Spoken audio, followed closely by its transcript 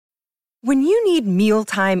When you need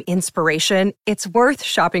mealtime inspiration, it's worth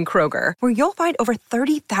shopping Kroger, where you'll find over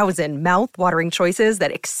 30,000 mouth-watering choices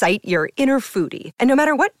that excite your inner foodie. And no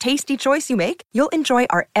matter what tasty choice you make, you'll enjoy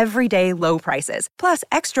our everyday low prices, plus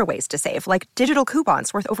extra ways to save, like digital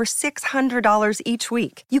coupons worth over $600 each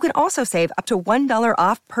week. You can also save up to $1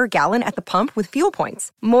 off per gallon at the pump with fuel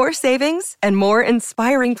points. More savings and more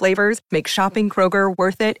inspiring flavors make shopping Kroger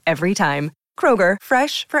worth it every time. Kroger,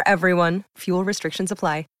 fresh for everyone. Fuel restrictions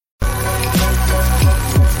apply.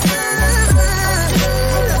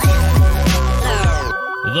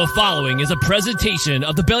 The following is a presentation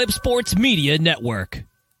of the Belly Up Sports Media Network.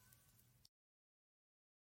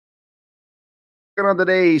 On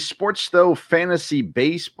today's Sports Stove Fantasy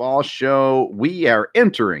Baseball Show, we are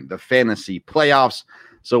entering the fantasy playoffs.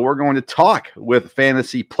 So we're going to talk with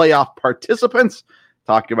fantasy playoff participants,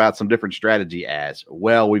 talking about some different strategy as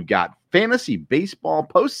well. We've got fantasy baseball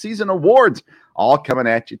postseason awards all coming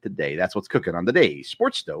at you today. That's what's cooking on today's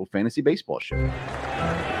Sports Stove Fantasy Baseball Show.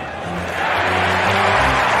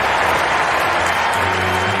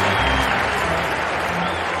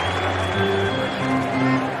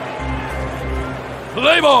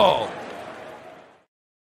 Play ball!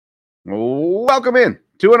 Welcome in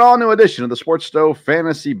to an all-new edition of the Sports Stove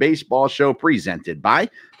Fantasy Baseball Show, presented by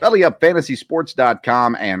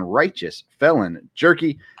BellyUpFantasySports.com and Righteous Felon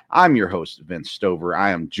Jerky. I'm your host, Vince Stover.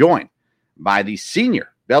 I am joined by the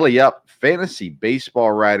senior Belly Up Fantasy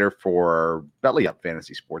Baseball writer for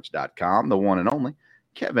BellyUpFantasySports.com, the one and only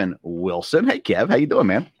Kevin Wilson. Hey, Kev, how you doing,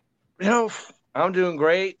 man? I'm doing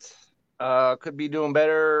great. Could be doing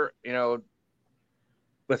better,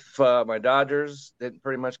 with my Dodgers. Didn't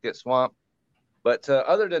pretty much get swamped. But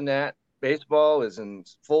other than that, baseball is in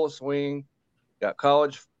full swing. Got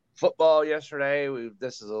college football yesterday.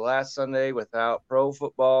 This is the last Sunday without pro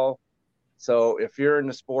football. So if you're in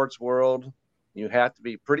the sports world, you have to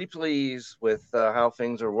be pretty pleased with how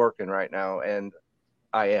things are working right now, and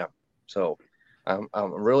I am. So I'm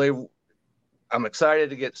excited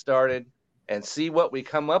to get started and see what we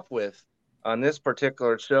come up with on this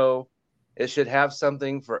particular show. It should have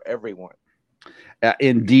something for everyone.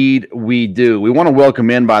 Indeed, we do. We want to welcome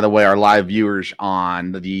in, by the way, our live viewers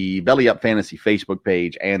on the Belly Up Fantasy Facebook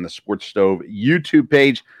page and the Sports Stove YouTube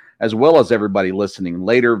page, as well as everybody listening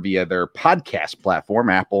later via their podcast platform,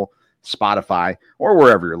 Apple, Spotify, or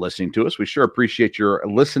wherever you're listening to us. We sure appreciate your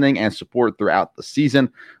listening and support throughout the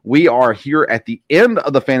season. We are here at the end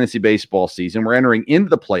of the fantasy baseball season. We're entering into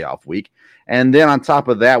the playoff week. And then on top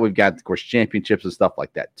of that, we've got, of course, championships and stuff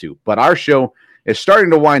like that, too. But our show is starting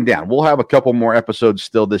to wind down. We'll have a couple more episodes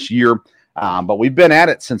still this year. But we've been at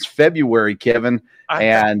it since February, Kevin.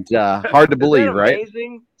 And hard to believe, right?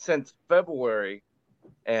 Amazing, since February.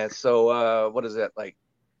 And so what is that, like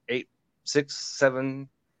 6, 7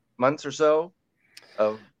 months or so?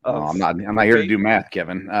 I'm not here to do math,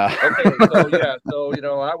 Kevin. Okay, so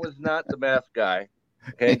I was not the math guy.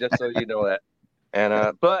 Okay, just so you know that.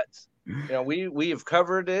 And but we have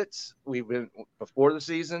covered it. We've been before the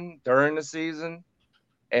season, during the season,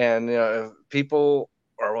 and people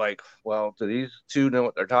are like, "Well, do these two know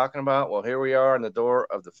what they're talking about?" Well, here we are in the door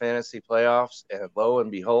of the fantasy playoffs, and lo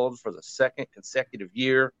and behold, for the second consecutive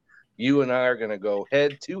year, you and I are going to go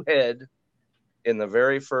head to head in the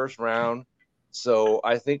very first round. So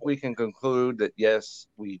I think we can conclude that, yes,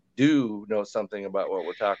 we do know something about what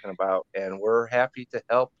we're talking about, and we're happy to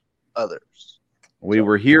help others. We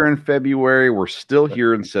were here in February. We're still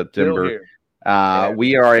here in September.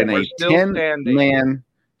 We are in a 10-man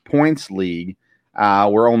points league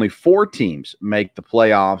where only 4 teams make the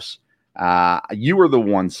playoffs. You are the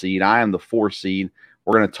 1 seed. I am the 4 seed.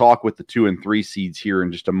 We're going to talk with the 2 and 3 seeds here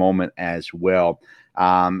in just a moment as well.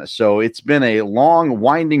 So it's been a long,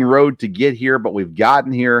 winding road to get here, but we've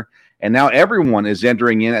gotten here. And now everyone is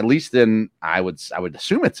entering in, at least I would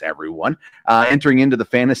assume it's everyone, entering into the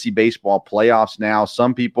fantasy baseball playoffs now.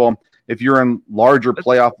 Some people, if you're in larger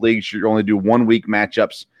playoff leagues, you only do 1-week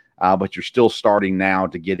matchups, but you're still starting now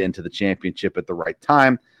to get into the championship at the right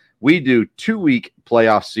time. We do 2-week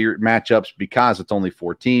playoff matchups because it's only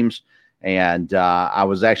 4 teams. And I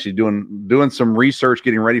was actually doing some research,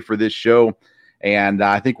 getting ready for this show. And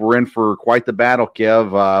I think we're in for quite the battle,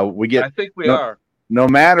 Kev. I think we are. No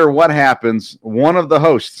matter what happens, one of the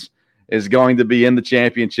hosts is going to be in the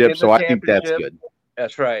championship. So I think that's good.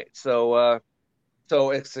 That's right. So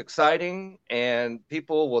it's exciting, and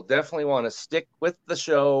people will definitely want to stick with the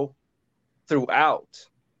show throughout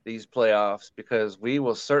these playoffs, because we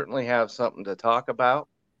will certainly have something to talk about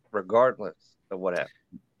regardless of what happens.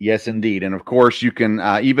 Yes, indeed. And of course, you can,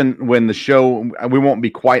 even when the show, we won't be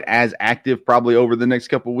quite as active probably over the next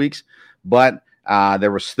couple of weeks, but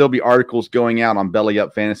There will still be articles going out on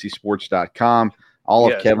bellyupfantasysports.com.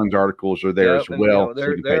 All of Kevin's articles are there as well. So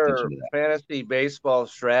you can pay attention to that. Fantasy baseball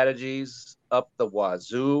strategies up the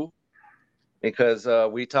wazoo, because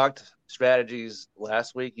we talked strategies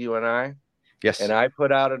last week, you and I. Yes. And I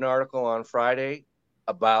put out an article on Friday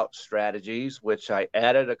about strategies, which I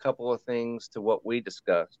added a couple of things to what we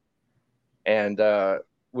discussed. And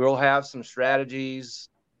we'll have some strategies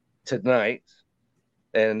tonight.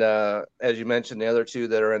 And as you mentioned, the other two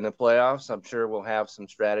that are in the playoffs, I'm sure we'll have some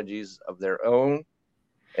strategies of their own.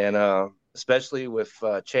 And especially with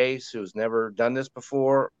Chase, who's never done this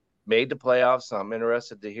before, made the playoffs. So I'm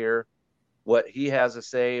interested to hear what he has to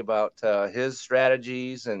say about his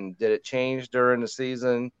strategies, and did it change during the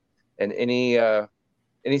season, and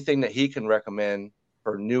anything that he can recommend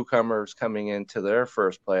for newcomers coming into their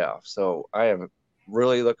first playoff. So I am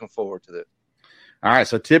really looking forward to this. All right,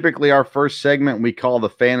 so typically our first segment we call the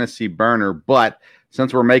Fantasy Burner, but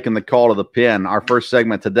since we're making the call to the pin, our first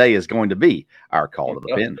segment today is going to be our call to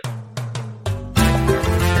the pin.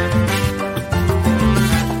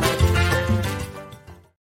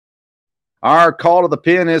 Our call to the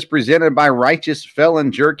pin is presented by Righteous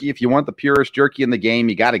Felon Jerky. If you want the purest jerky in the game,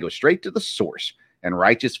 you got to go straight to the source. And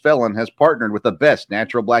Righteous Felon has partnered with the best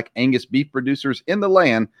natural black Angus beef producers in the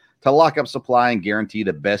land to lock up supply and guarantee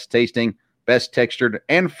the best tasting, best textured,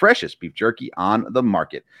 and freshest beef jerky on the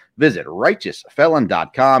market. Visit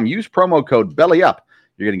righteousfelon.com. Use promo code BELLYUP.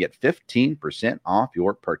 You're going to get 15% off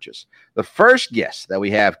your purchase. The first guest that we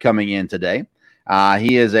have coming in today,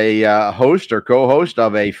 he is a host or co-host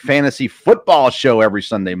of a fantasy football show every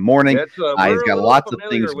Sunday morning. He's got lots of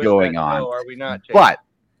things going on. Are we not, Chase?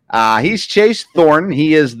 But he's Chase Thornton.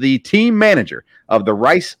 He is the team manager of the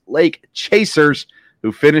Rice Lake Chasers,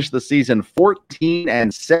 who finished the season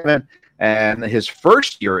 14-7. And his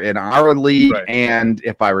first year in our league. Right. And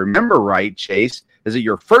if I remember right, Chase, is it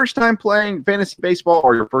your first time playing fantasy baseball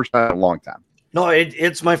or your first time in a long time? No,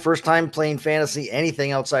 it's my first time playing fantasy,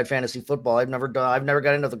 anything outside fantasy football. I've never got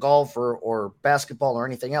into the golf or basketball or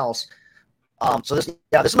anything else. So this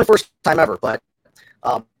is my first time ever, but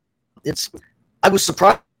I was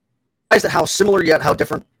surprised at how similar yet how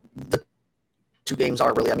different the two games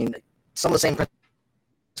are, really. I mean, some of the same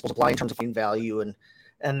principles apply in terms of value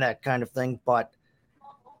and that kind of thing, but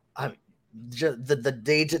the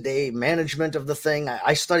day-to-day management of the thing,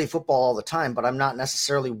 I study football all the time, but I'm not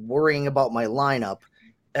necessarily worrying about my lineup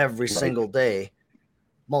every single day,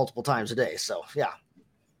 multiple times a day. So,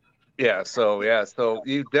 So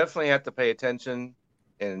you definitely have to pay attention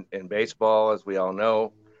in baseball, as we all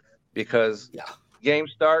know, because game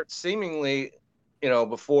starts seemingly,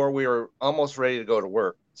 before we were almost ready to go to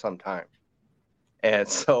work sometime. And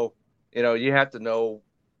so, you have to know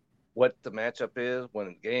what the matchup is when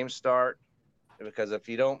the games start, because if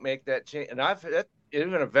you don't make that change, and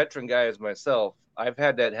even a veteran guy as myself, I've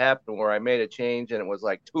had that happen where I made a change and it was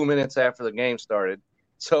like 2 minutes after the game started,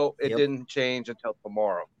 so it didn't change until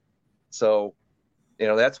tomorrow. So,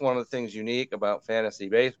 that's one of the things unique about fantasy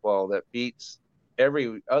baseball that beats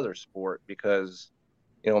every other sport, because,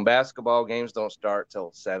 in basketball, games don't start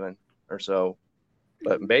till 7 or so,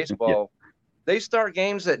 but in baseball, they start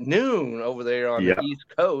games at noon over there on the East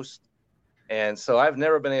Coast. And so I've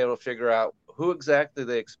never been able to figure out who exactly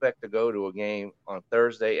they expect to go to a game on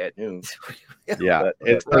Thursday at noon.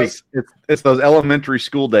 It's those elementary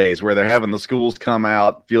school days where they're having the schools come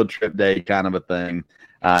out, field trip day kind of a thing.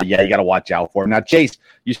 You got to watch out for them. Now, Chase,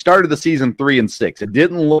 you started the season 3-6. It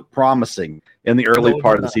didn't look promising in the early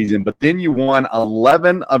part of the season, but then you won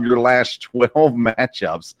 11 of your last 12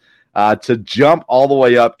 matchups. To jump all the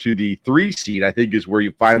way up to the 3 seed, I think is where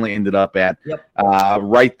you finally ended up at,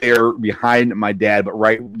 right there behind my dad, but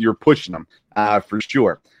you're pushing them for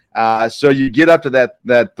sure. So you get up to the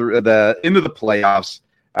end of the playoffs.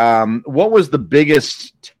 What was the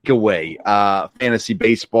biggest takeaway, fantasy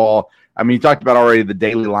baseball? I mean, you talked about already the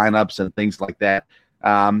daily lineups and things like that.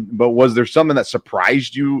 But was there something that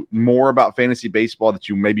surprised you more about fantasy baseball that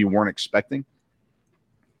you maybe weren't expecting?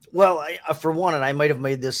 Well, for one, and I might have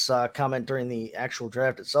made this comment during the actual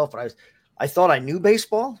draft itself, but I thought I knew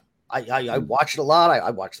baseball. I watched it a lot.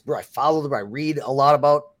 I followed it. I read a lot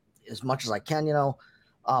about as much as I can,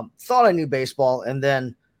 thought I knew baseball, and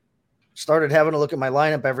then started having to look at my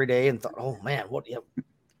lineup every day and thought, oh man,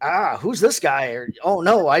 who's this guy? Or, oh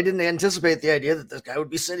no, I didn't anticipate the idea that this guy would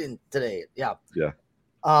be sitting today. Yeah.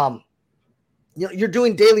 You're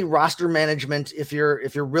doing daily roster management. If you're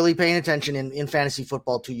really paying attention in fantasy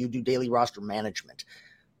football too, you do daily roster management.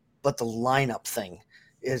 But the lineup thing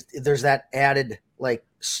there's that added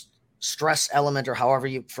stress element, or however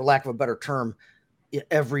you, for lack of a better term,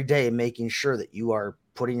 every day, making sure that you are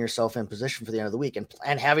putting yourself in position for the end of the week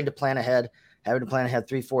and having to plan ahead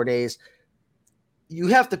 3-4 days. You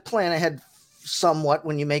have to plan ahead somewhat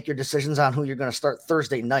when you make your decisions on who you're going to start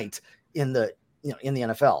Thursday night in the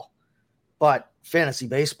NFL. But fantasy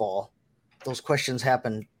baseball, those questions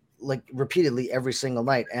happen like repeatedly every single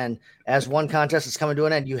night. And as one contest is coming to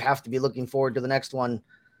an end, you have to be looking forward to the next one.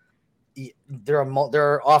 There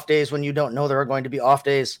are off days when you don't know there are going to be off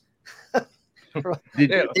days.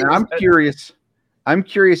 I'm curious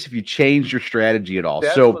if you changed your strategy at all.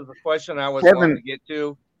 That so was the question I was going to get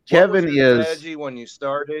to. Kevin what was your is strategy when you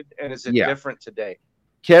started, and is it different today?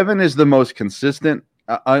 Kevin is the most consistent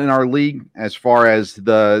in our league as far as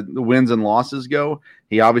the wins and losses go.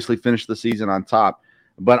 He obviously finished the season on top.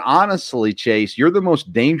 But honestly, Chase, you're the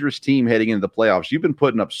most dangerous team heading into the playoffs. You've been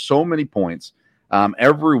putting up so many points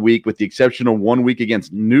every week, with the exception of 1 week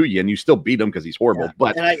against Nguyen. You still beat him because he's horrible. Yeah.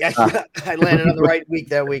 But I landed on the right week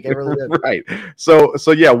that week. I really did. Right. So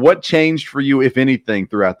yeah, what changed for you, if anything,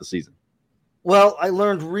 throughout the season? Well, I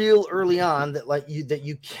learned real early on that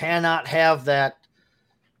you cannot have that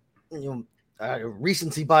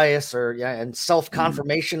recency bias and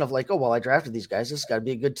self-confirmation of like, oh, well, I drafted these guys. This has got to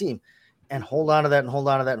be a good team. And hold on to that and hold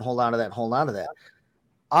on to that and hold on to that and hold on to that.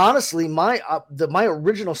 Honestly, my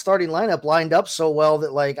original starting lineup lined up so well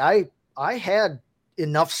that like I had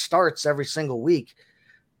enough starts every single week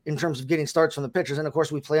in terms of getting starts from the pitchers. And of course,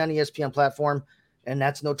 we play on the ESPN platform, and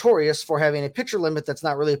that's notorious for having a pitcher limit that's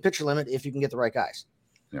not really a pitcher limit if you can get the right guys.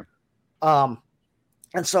 Yeah.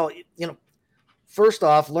 And so, first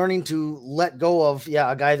off, learning to let go of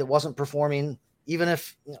a guy that wasn't performing, even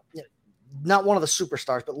if not one of the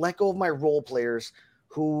superstars, but let go of my role players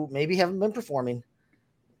who maybe haven't been performing.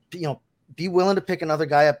 Be willing to pick another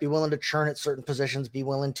guy up, be willing to churn at certain positions, be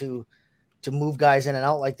willing to move guys in and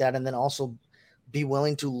out like that. And then also be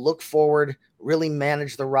willing to look forward, really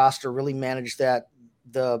manage the roster, really manage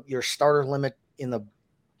your starter limit in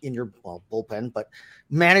your bullpen, but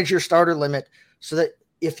manage your starter limit so that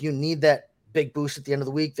if you need that big boost at the end of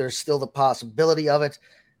the week, there's still the possibility of it.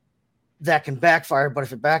 That can backfire, but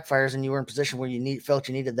if it backfires and you were in a position where felt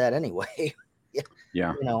you needed that anyway,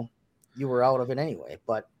 you were out of it anyway.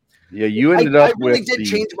 But yeah, you ended up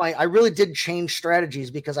I really did change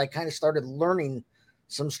strategies because I kind of started learning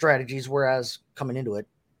some strategies, whereas coming into it.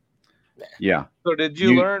 Yeah. So did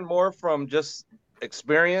you learn more from just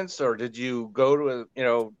experience, or did you go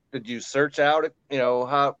to did you search out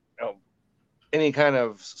how any kind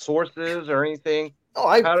of sources or anything? Oh,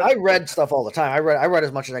 I read stuff all the time. I read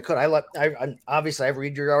as much as I could. Obviously I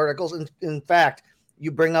read your articles. In fact,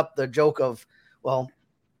 you bring up the joke of, well,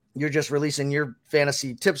 you're just releasing your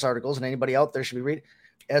fantasy tips articles, and anybody out there should be reading.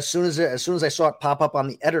 As soon as I saw it pop up on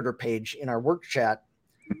the editor page in our work chat,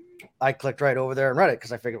 I clicked right over there and read it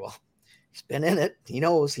because I figured, well, he's been in it. He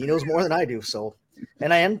knows more than I do. So,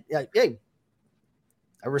 and I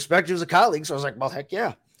respect you as a colleague. So I was like, well, heck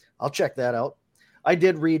yeah, I'll check that out. I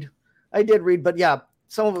did read, but yeah,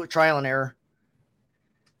 some of it was trial and error.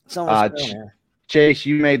 Chase,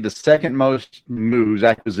 you made the second most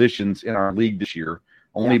acquisitions in our league this year,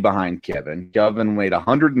 only behind Kevin. Kevin made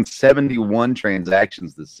 171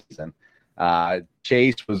 transactions this season.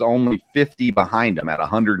 Chase was only 50 behind him at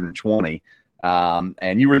 120.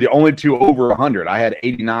 And you were the only two over 100. I had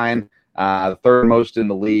 89, the third most in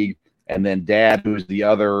the league. And then Dad, who's the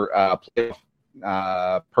other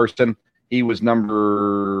playoff person, he was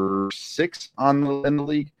number 6 in the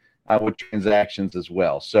league with transactions as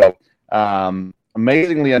well. So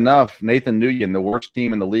amazingly enough, Nathan Nguyen, the worst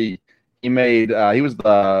team in the league, he was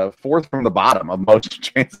the 4th from the bottom of most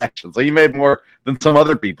transactions. So he made more than some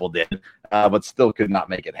other people did, but still could not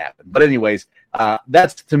make it happen. But anyways,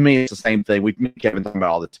 that's, to me, it's the same thing. Me and Kevin talk about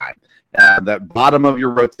all the time. That bottom of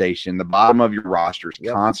your rotation, the bottom of your roster is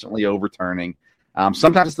constantly overturning.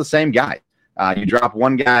 Sometimes it's the same guy. You drop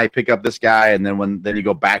one guy, pick up this guy, and then you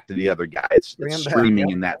go back to the other guy. It's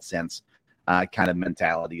streaming in that sense, kind of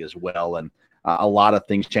mentality as well. And a lot of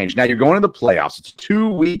things change. Now you're going to the playoffs. It's a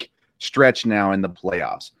 2-week stretch now in the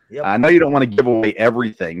playoffs. Yep. I know you don't want to give away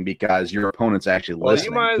everything because your opponent's actually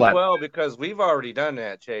listening. You might as well, because we've already done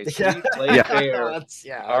that, Chase. Fair.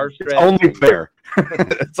 It's only fair.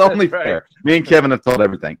 It's only fair. Me and Kevin have told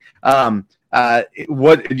everything.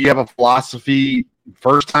 What do you have a philosophy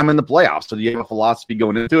first time in the playoffs? So do you have a philosophy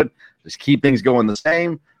going into it? Just keep things going the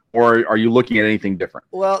same, or are you looking at anything different?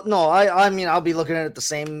 Well, no, I mean, I'll be looking at it the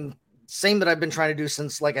same that I've been trying to do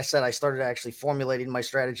since, like I said, I started actually formulating my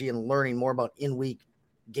strategy and learning more about in-week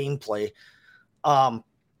gameplay. I'll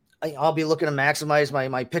be looking to maximize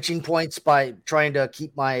my pitching points by trying to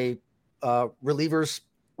keep my relievers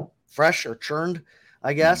fresh or churned,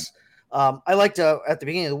 I guess. I like to, at the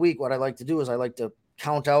beginning of the week, what I like to do is I like to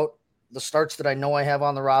count out the starts that I know I have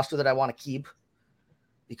on the roster that I want to keep,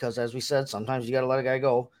 because as we said, sometimes you got to let a guy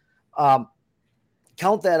go.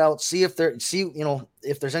 Count that out. See if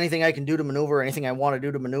there's anything I can do to maneuver, anything I want to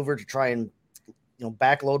do to maneuver to try and,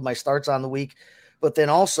 backload my starts on the week, but then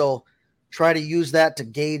also try to use that to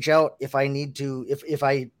gauge out if I need to, if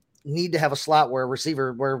I need to have a slot where a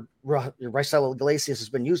receiver, where Raisel Iglesias has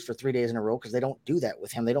been used for 3 days in a row, because they don't do that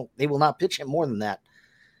with him. They will not pitch him more than that.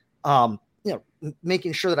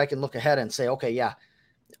 Making sure that I can look ahead and say, okay, yeah,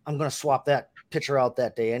 I'm going to swap that pitcher out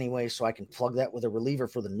that day anyway, so I can plug that with a reliever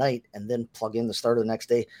for the night and then plug in the start of the next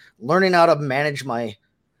day. Learning how to manage my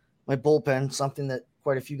bullpen, something that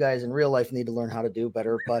quite a few guys in real life need to learn how to do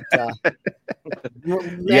better. But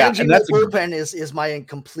managing the bullpen is my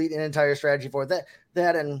complete and entire strategy for that.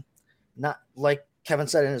 That and not, like Kevin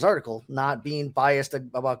said in his article, not being biased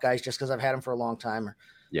about guys just because I've had them for a long time.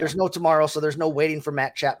 There's no tomorrow, so there's no waiting for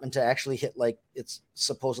Matt Chapman to actually hit like it's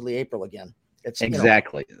supposedly April again. It's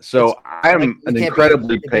exactly. So I'm an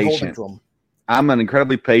incredibly patient. I'm an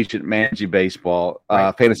incredibly patient managing baseball,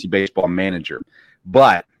 fantasy baseball manager,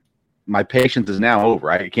 but my patience is now over.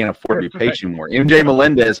 I can't afford to be patient anymore. MJ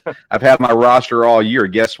Melendez, I've had my roster all year.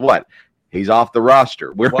 Guess what? He's off the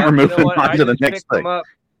roster. We're moving on to the next thing.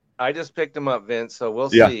 I just picked him up, Vince. So we'll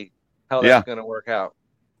see how that's going to work out.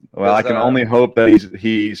 Well, I can only hope that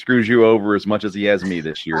he screws you over as much as he has me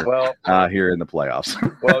this year here in the playoffs.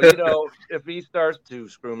 Well, if he starts to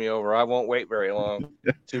screw me over, I won't wait very long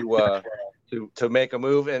to make a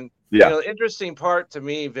move. And the interesting part to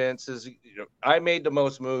me, Vince, is I made the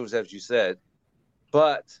most moves, as you said,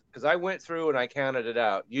 but because I went through and I counted it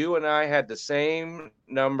out, you and I had the same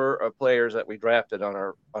number of players that we drafted on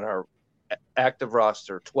our active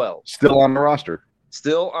roster, 12. Still on the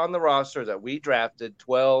roster that we drafted,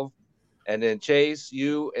 12, and then Chase,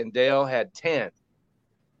 you, and Dale had 10.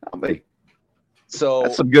 So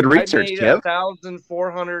that's some good research, I made Kev.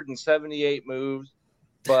 1,478 moves,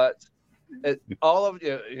 but all of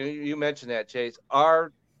you mentioned that, Chase,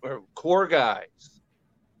 our core guys,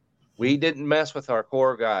 we didn't mess with our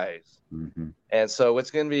core guys. Mm-hmm. And so it's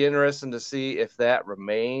going to be interesting to see if that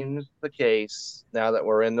remains the case now that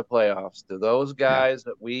we're in the playoffs. Do those guys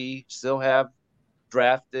that we still have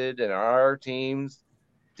drafted in our teams,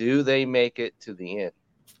 do they make it to the end?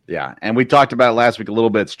 Yeah, and we talked about it last week a little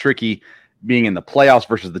bit. It's tricky being in the playoffs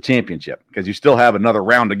versus the championship because you still have another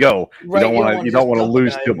round to go. Right, you don't want to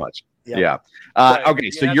lose too much. Yeah. Okay,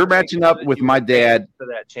 so you're matching up with my dad for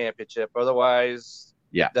that championship. Otherwise,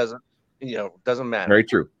 doesn't matter. Very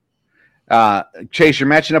true. Chase, you're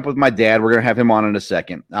matching up with my dad. We're going to have him on in a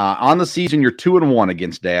second. On the season, you're 2-1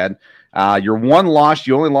 against Dad. Your one loss,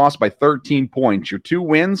 you only lost by 13 points. Your two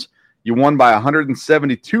wins, you won by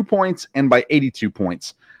 172 points and by 82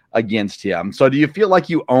 points against him. So do you feel like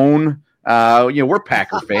you own, we're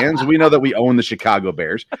Packer fans. We know that we own the Chicago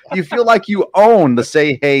Bears. Do you feel like you own the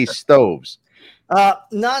Say Hey Stoves?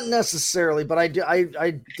 Not necessarily, but I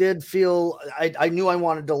did feel I knew I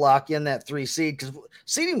wanted to lock in that 3 seed because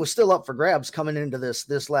seeding was still up for grabs coming into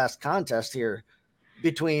this last contest here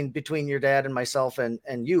between your dad and myself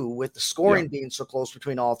and you, with the scoring being so close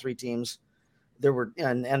between all three teams. There were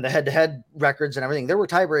and the head-to-head records and everything. There were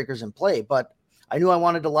tiebreakers in play, but I knew I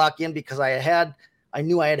wanted to lock in because I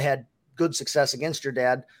knew I had good success against your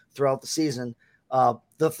dad throughout the season.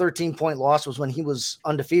 The 13-point loss was when he was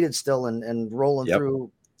undefeated still and rolling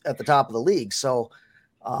through at the top of the league. So,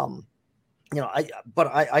 I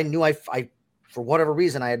knew I for whatever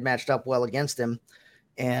reason I had matched up well against him.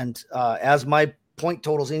 And as my point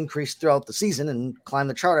totals increased throughout the season and climbed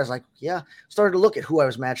the chart, I was like, started to look at who I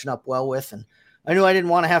was matching up well with. And I knew I didn't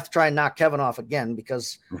want to have to try and knock Kevin off again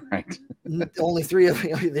because only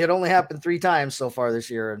it had only happened 3 times so far this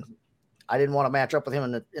year. And I didn't want to match up with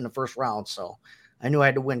him in the first round. So I knew I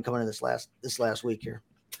had to win coming in this last week here.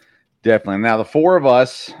 Definitely. Now the 4 of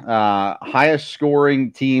us, highest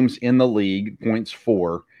scoring teams in the league, points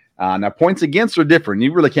 4. Now points against are different.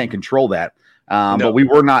 You really can't control that. But we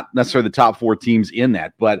were not necessarily the top 4 teams in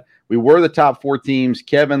that, but we were the top 4 teams.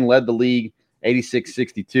 Kevin led the league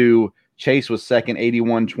 86-62. Chase was second,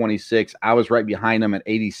 81-26. I was right behind him at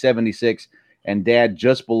 80-76, and Dad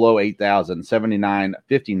just below 8,000,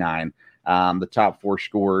 79-59. The top 4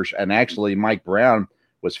 scorers. And actually Mike Brown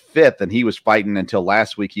was 5th, and he was fighting until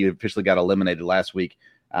last week. He officially got eliminated last week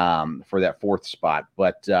for that 4th spot.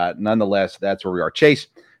 But nonetheless, that's where we are. Chase,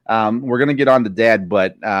 we're going to get on to Dad,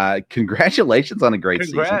 but congratulations on a great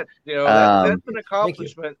season. That's an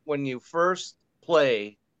accomplishment when you first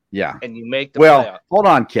play and you make the playoff. Hold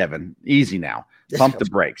on, Kevin. Easy now. Pump the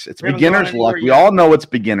brakes. It's beginner's luck. We all know it's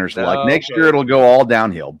beginner's luck. Next year it'll go all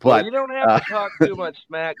downhill. But you don't have to talk too much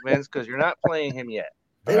smack, Vince, because you're not playing him yet.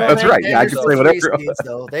 That's right. Yeah, I can say whatever. Seeds,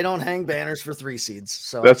 though. They don't hang banners for 3 seeds.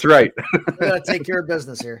 So that's right. We got to take care of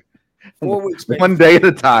business here. 4 weeks, baby. One day at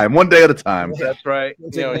a time. That's right.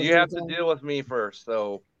 You have to deal with me first.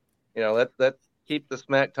 So, let's keep the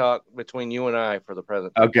smack talk between you and I for the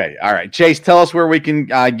present. Okay. All right. Chase, tell us where we can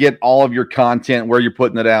get all of your content, where you're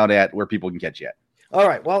putting it out at, where people can catch you at. All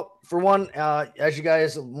right. Well, for one, as you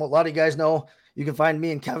guys, a lot of you guys know, you can find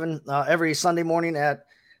me and Kevin every Sunday morning at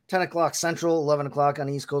 10 o'clock Central, 11 o'clock on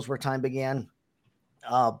the East Coast where time began.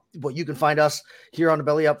 But you can find us here on the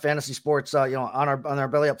Belly Up Fantasy Sports, on our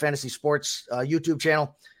Belly Up Fantasy Sports YouTube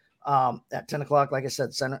channel at 10 o'clock, like I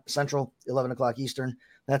said, Central, 11 o'clock Eastern.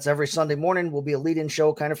 That's every Sunday morning. Will be a lead-in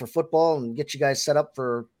show kind of for football and get you guys set up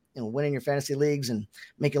for winning your fantasy leagues and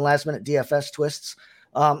making last-minute DFS twists.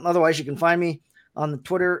 Otherwise, you can find me on the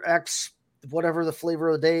Twitter, X, whatever the flavor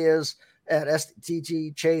of the day is, at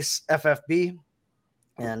STT Chase FFB.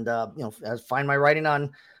 And, find my writing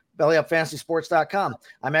on bellyupfantasysports.com.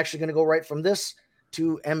 I'm actually going to go right from this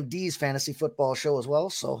to MD's fantasy football show as well.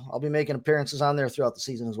 So I'll be making appearances on there throughout the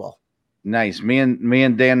season as well. Nice. Me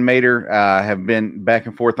and Dan Mater have been back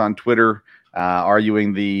and forth on Twitter,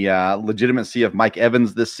 arguing the legitimacy of Mike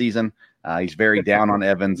Evans this season. He's very down on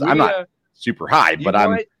Evans. I'm not super high, but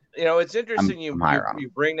it's interesting you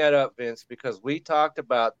bring that up, Vince, because we talked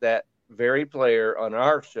about that very player on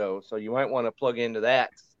our show, so you might want to plug into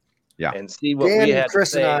that and see what we had to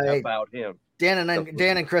say about him. Dan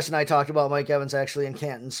and Chris and I talked about Mike Evans actually in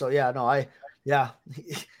Canton. So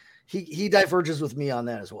he diverges with me on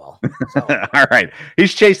that as well. So. All right.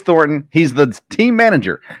 He's Chase Thornton. He's the team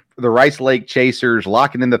manager for the Rice Lake Chasers,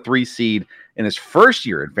 locking in the 3 seed in his first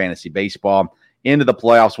year in fantasy baseball into the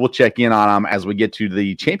playoffs. We'll check in on him as we get to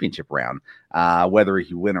the championship round. Whether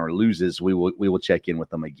he wins or loses, we will check in with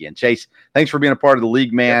them again. Chase, thanks for being a part of the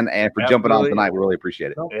league, man, and for jumping on tonight. We really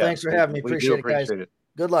appreciate it. Thanks for having me. Appreciate it, guys.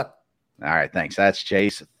 Good luck. All right, thanks. That's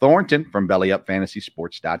Chase Thornton from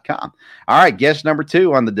BellyUpFantasySports.com. All right, guest number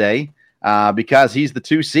 2 on the day, because he's the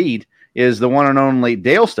 2 seed, is the one and only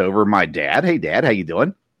Dale Stover, my dad. Hey, Dad, how you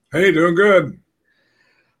doing? Hey, doing good.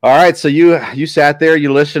 All right, so you sat there,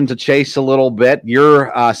 you listened to Chase a little bit.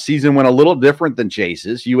 Your season went a little different than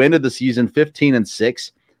Chase's. You ended the season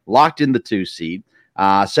 15-6, locked in the 2 seed.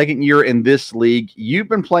 Second year in this league. You've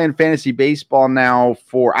been playing fantasy baseball now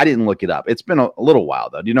for, I didn't look it up. It's been a little while,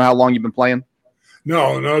 though. Do you know how long you've been playing?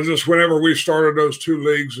 No, just whenever we started those 2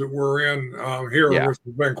 leagues that we're in here, which has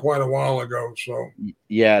been quite a while ago. So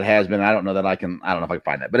yeah, it has been. I don't know if I can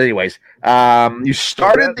find that. But anyways, you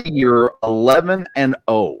started the year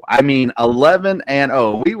 11-0. I mean,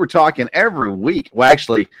 11-0. We were talking every week. Well,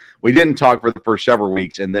 actually, we didn't talk for the first several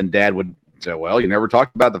weeks, and then Dad would say, well, you never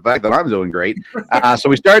talked about the fact that I'm doing great. So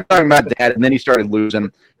we started talking about Dad, and then he started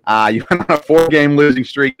losing. You went on a 4-game losing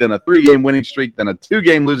streak, then a 3-game winning streak, then a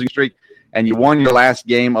 2-game losing streak, and you won your last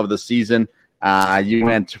game of the season. You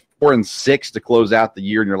went 4-6 to close out the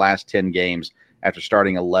year in your last 10 games after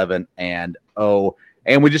starting 11-0.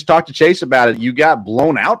 And we just talked to Chase about it. You got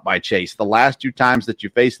blown out by Chase the last 2 times that you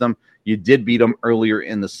faced them. You did beat them earlier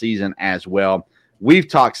in the season as well. We've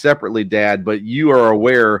talked separately, Dad, but you are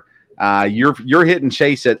aware you're hitting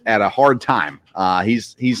Chase at a hard time.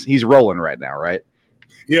 He's rolling right now, right?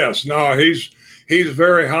 Yes. No, he's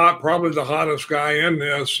very hot, probably the hottest guy in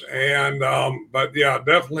this. And but yeah,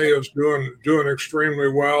 definitely is doing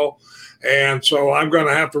extremely well. And so I'm going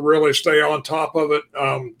to have to really stay on top of it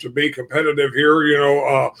to be competitive here.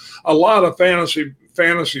 A lot of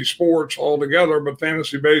fantasy sports altogether, but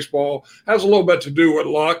fantasy baseball has a little bit to do with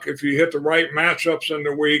luck. If you hit the right matchups in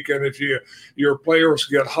the week, and if your players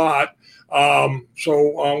get hot.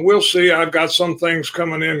 So we'll see. I've got some things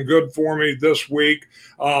coming in good for me this week.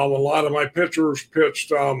 A lot of my pitchers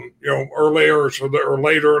pitched, earlier or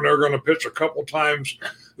later, and they're going to pitch a couple times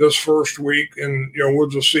this first week, and we'll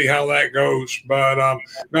just see how that goes. But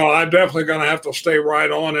no, I'm definitely going to have to stay right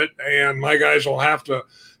on it, and my guys will have to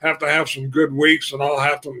have some good weeks, and I'll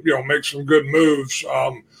have to make some good moves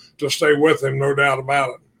to stay with him, no doubt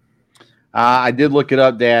about it. I did look it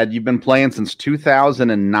up, Dad. You've been playing since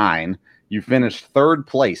 2009. You finished 3rd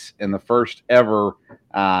place in the first ever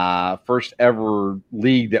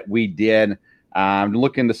league that we did. I'm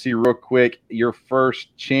looking to see real quick your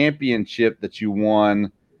first championship that you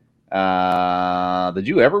won. Did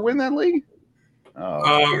you ever win that league?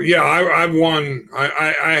 Yeah, I've won.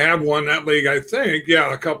 I have won that league, I think.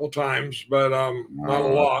 Yeah, a couple times, but not a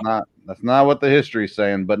lot. That's not what the history is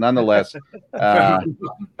saying, but nonetheless,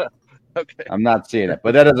 okay. I'm not seeing it,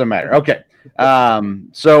 but that doesn't matter. Okay.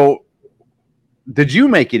 So did you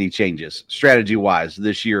make any changes strategy-wise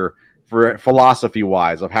this year, for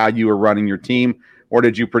philosophy-wise, of how you were running your team, or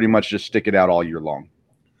did you pretty much just stick it out all year long?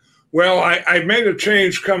 Well, I made a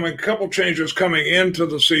couple changes coming into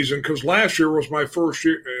the season because last year was my first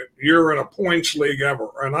year in a points league ever,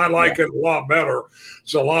 and I like it a lot better.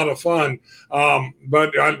 It's a lot of fun,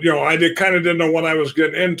 but I didn't know what I was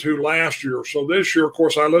getting into last year. So this year, of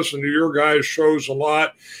course, I listened to your guys' shows a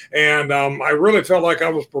lot, and I really felt like I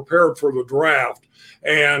was prepared for the draft.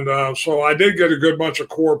 And so I did get a good bunch of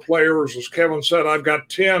core players. As Kevin said, I've got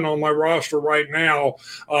 10 on my roster right now.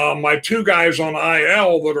 My 2 guys on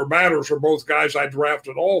IL that are batters are both guys I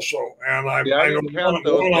drafted also. And I know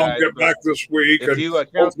one I'll get back this week. If you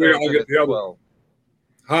hopefully I'll get the other. 12.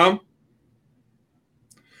 Huh?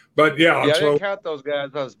 But I didn't count those guys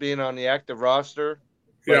as being on the active roster.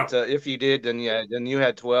 But if you did, then you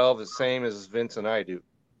had 12, the same as Vince and I do.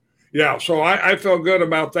 Yeah, so I felt good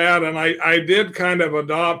about that, and I did kind of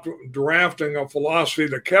adopt drafting a philosophy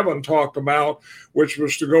that Kevin talked about, which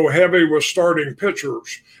was to go heavy with starting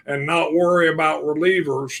pitchers and not worry about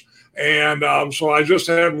relievers. And so I just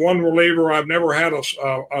had one reliever. I've never had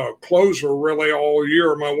a closer really all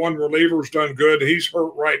year. My one reliever's done good. He's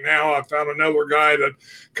hurt right now. I found another guy that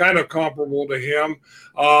kind of comparable to him.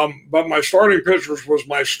 But my starting pitchers was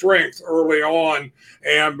my strength early on.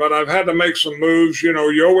 But I've had to make some moves. You know,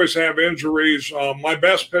 you always have injuries. My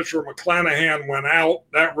best pitcher, McClanahan, went out.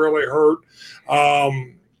 That really hurt.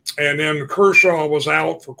 And then Kershaw was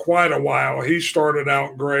out for quite a while. He started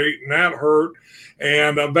out great, and that hurt.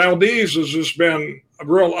 And Valdez has just been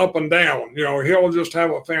real up and down. You know, he'll just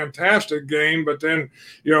have a fantastic game, but then,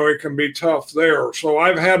 you know, it can be tough there. So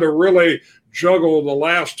I've had to really juggle the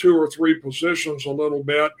last 2 or 3 positions a little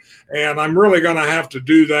bit, and I'm really going to have to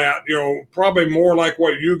do that, you know, probably more like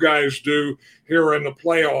what you guys do here in the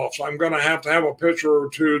playoffs. I'm going to have a pitcher or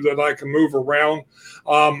 2 that I can move around.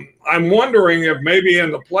 I'm wondering if maybe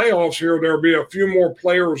in the playoffs here there'll be a few more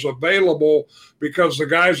players available because the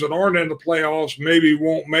guys that aren't in the playoffs maybe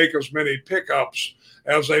won't make as many pickups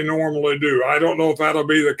as they normally do. I don't know if that'll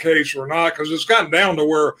be the case or not, because it's gotten down to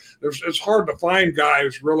where it's hard to find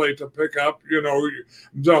guys really to pick up. You know,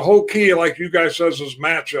 the whole key, like you guys says, is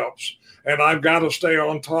matchups. And I've got to stay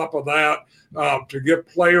on top of that to get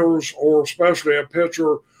players, or especially a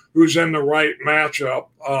pitcher who's in the right matchup,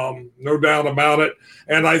 no doubt about it.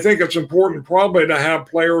 And I think it's important probably to have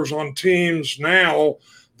players on teams now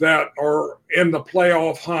that are in the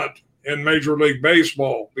playoff hunt in Major League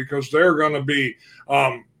Baseball, because they're going to be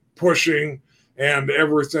pushing and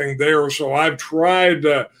everything there. So I've tried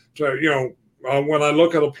to when I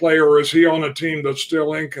look at a player, is he on a team that's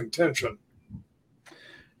still in contention?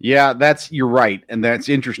 Yeah, you're right. And that's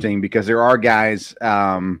interesting because there are guys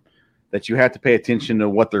that you have to pay attention to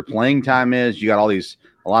what their playing time is. You got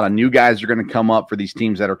a lot of new guys are going to come up for these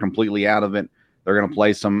teams that are completely out of it. They're going to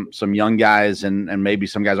play some young guys, and maybe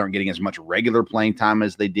some guys aren't getting as much regular playing time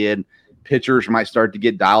as they did. Pitchers might start to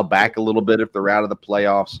get dialed back a little bit if they're out of the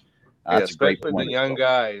playoffs. That's a great point. Especially the young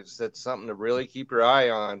guys. That's something to really keep your eye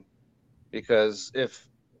on, because if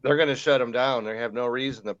they're going to shut them down, they have no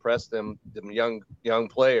reason to press them young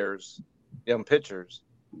players, young pitchers.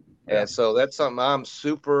 Yeah. And so that's something I'm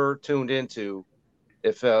super tuned into.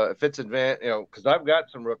 If it's advanced, because I've got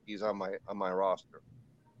some rookies on my roster.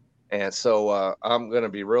 And so I'm going to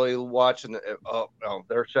be really watching.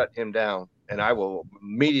 They're shutting him down, and I will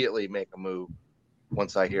immediately make a move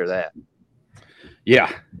once I hear that. Yeah,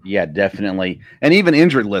 definitely. And even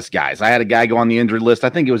injured list guys. I had a guy go on the injured list. I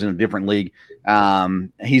think it was in a different league.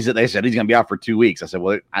 They said he's going to be out for 2 weeks. I said,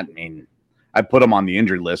 well, I mean, I put him on the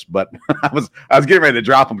injured list, but I was getting ready to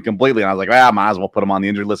drop him completely, and I was like, I might as well put him on the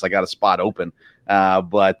injured list. I got a spot open,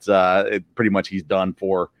 but pretty much he's done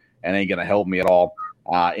for and ain't going to help me at all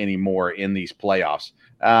anymore in these playoffs.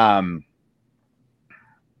 And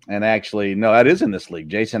actually, no, that is in this league.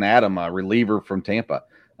 Jason Adam, a reliever from Tampa.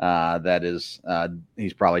 That is,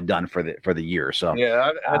 he's probably done for the year. So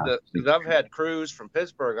yeah, I've had Cruz from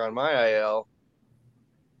Pittsburgh on my IL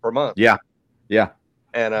for months. Yeah,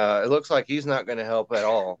 and it looks like he's not going to help at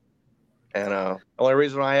all. And the only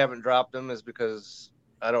reason why I haven't dropped him is because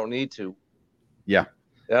I don't need to. Yeah,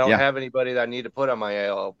 I don't have anybody that I need to put on my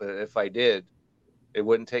IL. But if I did, it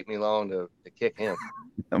wouldn't take me long to kick him.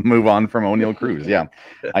 Move on from O'Neal Cruz. Yeah,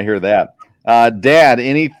 I hear that. Dad,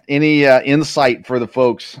 any insight for the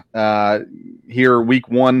folks here, week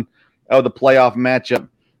 1 of the playoff matchup?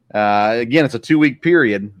 Again, it's a 2-week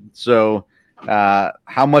period. So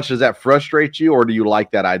how much does that frustrate you, or do you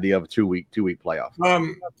like that idea of a two-week playoff?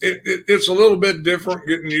 It's a little bit different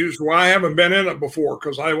getting used to. I haven't been in it before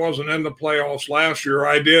because I wasn't in the playoffs last year.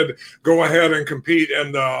 I did go ahead and compete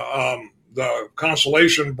in the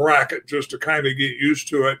consolation bracket just to kind of get used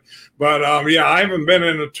to it. But I haven't been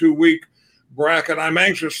in a 2-week bracket. I'm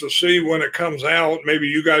anxious to see when it comes out. Maybe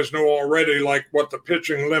you guys know already, like what the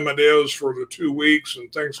pitching limit is for the 2 weeks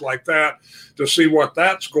and things like that, to see what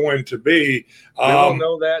that's going to be. We'll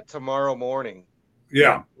know that tomorrow morning.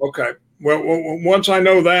 Yeah. Okay. Well, once I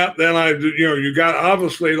know that, then you got,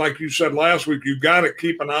 obviously, like you said last week, you got to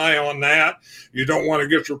keep an eye on that. You don't want to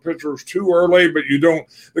get your pitchers too early, but you don't.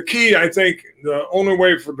 The key, I think, the only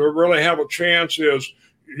way to really have a chance is,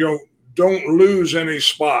 don't lose any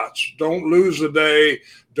spots. Don't lose a day.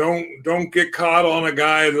 Don't get caught on a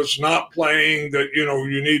guy that's not playing, that,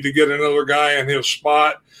 you need to get another guy in his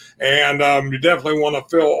spot. And you definitely want to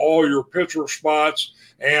fill all your pitcher spots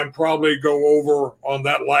and probably go over on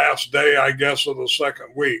that last day, I guess, of the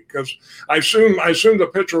second week. Because I assume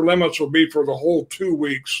the pitcher limits will be for the whole 2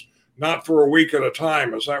 weeks, not for a week at a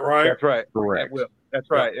time. Is that right? That's right. Correct.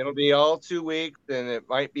 That's right. It'll be all 2 weeks, and it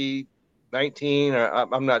might be 19, or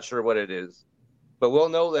I'm not sure what it is. But we'll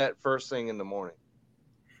know that first thing in the morning.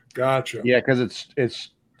 Gotcha. Yeah, because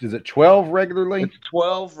is it 12 regularly? It's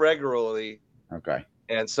 12 regularly. Okay.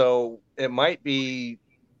 And so it might be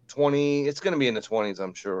 20. It's going to be in the 20s,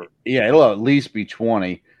 I'm sure. Yeah, it'll at least be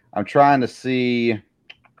 20. I'm trying to see. It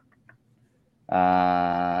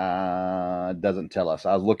doesn't tell us.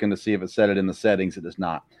 I was looking to see if it said it in the settings. It does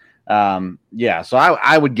not. Yeah, so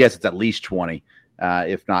I would guess it's at least 20,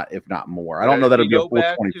 if not more. I don't know that it'll be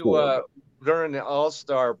a full 24. During the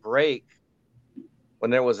All-Star break,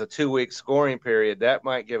 when there was a 2-week scoring period, that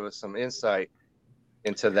might give us some insight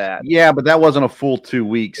into that. Yeah, but that wasn't a full 2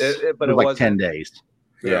 weeks. But it was like 10 days.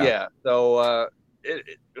 Yeah. So,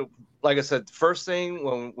 like I said, first thing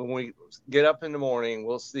when we get up in the morning,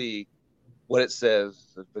 we'll see what it says,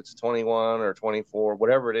 if it's 21 or 24,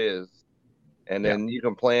 whatever it is, and then you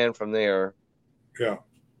can plan from there. Yeah.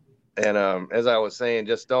 And as I was saying,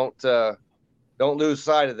 just don't lose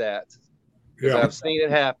sight of that. Yeah. I've seen it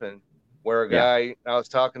happen where a guy, I was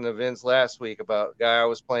talking to Vince last week about a guy I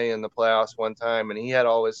was playing in the playoffs one time, and he had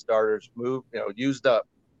all his starters used up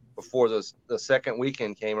before the second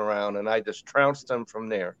weekend came around, and I just trounced him from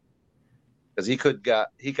there because he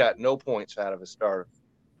got no points out of his starter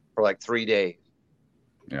for like 3 days.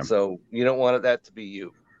 Yeah. So you don't want that to be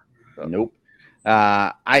you. So. Nope.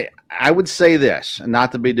 I would say this,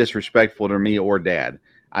 not to be disrespectful to me or Dad.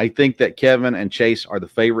 I think that Kevin and Chase are the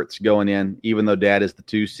favorites going in, even though Dad is the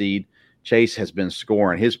 2 seed. Chase has been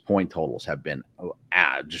scoring. His point totals have been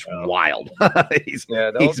just wild. It's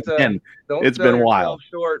been wild.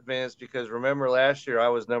 Short, Vince, because remember last year I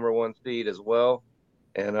was number 1 seed as well,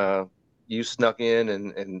 and you snuck in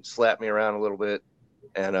and slapped me around a little bit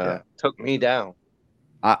and took me down.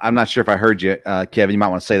 I'm not sure if I heard you, Kevin. You might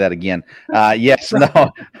want to say that again. Yes,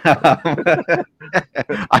 no.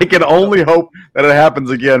 I can only hope that it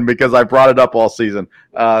happens again because I brought it up all season.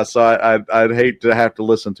 So I'd hate to have to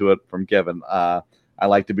listen to it from Kevin. I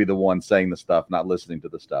like to be the one saying the stuff, not listening to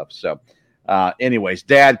the stuff. So, anyways,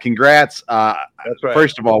 Dad, congrats. That's right.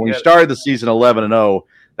 First of all, when you started the season 11-0,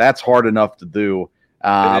 that's hard enough to do.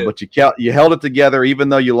 But you held it together, even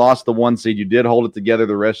though you lost the 1 seed. You did hold it together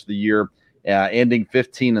the rest of the year. Ending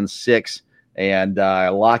 15-6 and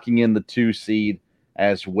locking in the 2 seed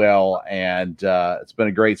as well. And it's been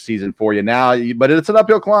a great season for you now, but it's an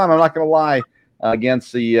uphill climb. I'm not going to lie,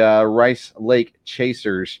 against the Rice Lake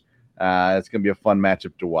Chasers. It's going to be a fun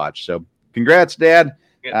matchup to watch. So congrats, Dad.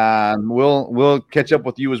 We'll catch up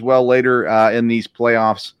with you as well later in these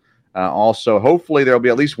playoffs. Also, hopefully there'll be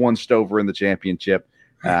at least one Stover in the championship.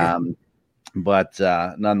 But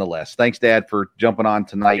nonetheless, thanks, Dad, for jumping on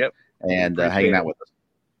tonight. Yep. And hanging out with us.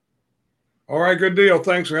 All right, good deal.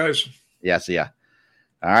 Thanks, guys. Yeah, see ya.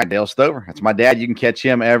 All right, Dale Stover. That's my dad. You can catch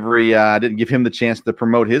him every I didn't give him the chance to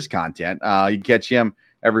promote his content. You can catch him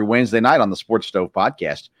every Wednesday night on the Sports Stove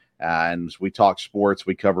podcast. And we talk sports.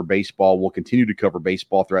 We cover baseball. We'll continue to cover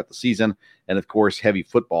baseball throughout the season. And, of course, heavy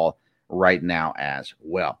football right now as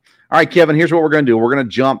well. All right, Kevin, here's what we're going to do. We're going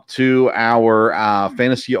to jump to our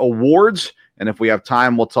fantasy awards. And if we have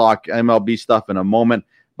time, we'll talk MLB stuff in a moment.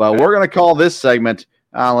 But we're going to call this segment,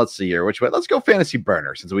 let's see here, which way? Let's go Fantasy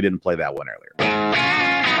Burner, since we didn't play that one earlier.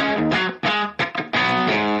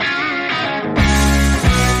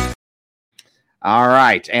 All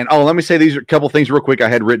right. And, let me say these are a couple things real quick I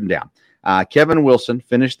had written down. Kevin Wilson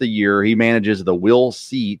finished the year. He manages the Will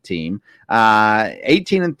C team,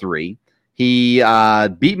 18-3. He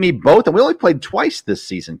beat me both, and we only played twice this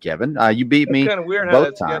season, Kevin. You beat me both times. It's kind of weird how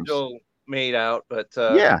that schedule made out, but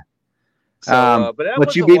yeah. So, but that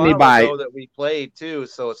was you beat me by that we played too,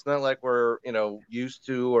 so it's not like we're used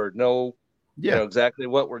to or know exactly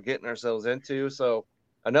what we're getting ourselves into. So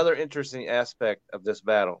another interesting aspect of this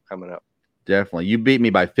battle coming up. Definitely. You beat me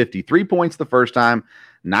by 53 points the first time,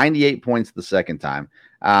 98 points the second time.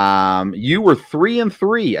 You were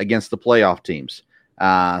 3-3 against the playoff teams.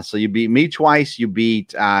 So you beat me twice. You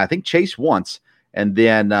beat, I think, Chase once. And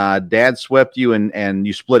then Dad swept you, and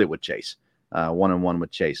you split it with Chase. 1-1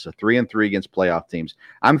 with Chase. So 3-3 against playoff teams.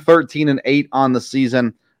 I'm 13-8 on the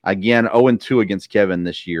season. Again, 0-2 against Kevin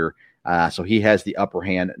this year. So he has the upper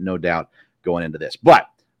hand, no doubt, going into this. But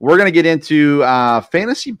we're going to get into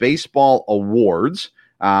fantasy baseball awards.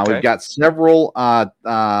 Okay. We've got several,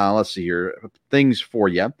 let's see here, things for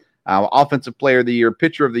you. Offensive player of the year,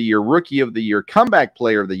 pitcher of the year, rookie of the year, comeback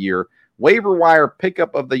player of the year, waiver wire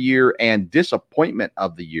pickup of the year, and disappointment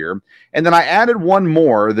of the year. And then I added one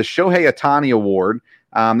more, the Shohei Ohtani award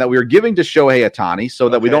that we are giving to Shohei Ohtani so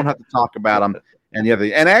that we don't have to talk about him and the other.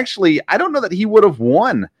 And actually, I don't know that he would have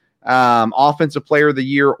won offensive player of the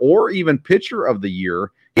year or even pitcher of the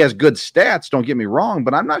year. He has good stats, don't get me wrong,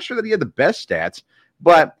 but I'm not sure that he had the best stats.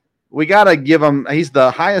 But we got to give him, he's the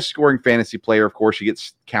highest scoring fantasy player. Of course, he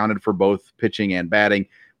gets counted for both pitching and batting,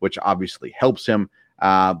 which obviously helps him.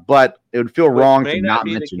 But it would feel wrong to not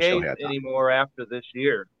mention Shohei Ohtani anymore after this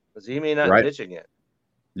year, because he may not be pitching it.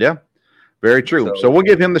 Yeah, very true. So we'll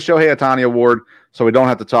give him the Shohei Ohtani award so we don't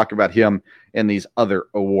have to talk about him in these other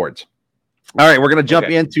awards. All right, we're going to jump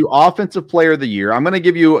into offensive player of the year. I'm going to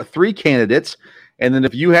give you 3 candidates, and then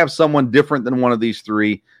if you have someone different than one of these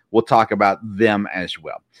 3, we'll talk about them as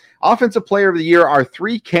well. Offensive player of the year, our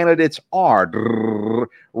 3 candidates are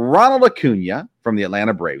Ronald Acuna from the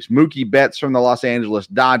Atlanta Braves, Mookie Betts from the Los Angeles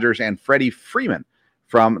Dodgers, and Freddie Freeman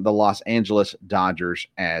from the Los Angeles Dodgers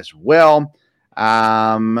as well.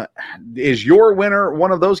 Is your winner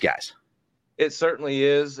one of those guys? It certainly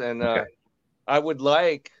is, and I would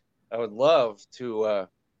love to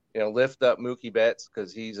lift up Mookie Betts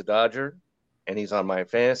because he's a Dodger and he's on my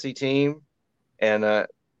fantasy team. And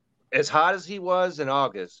as hot as he was in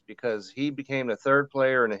August, because he became the 3rd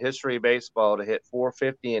player in the history of baseball to hit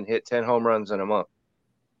 450 and hit 10 home runs in a month.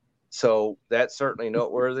 So that's certainly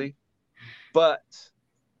noteworthy. But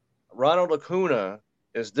Ronald Acuna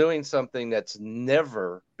is doing something that's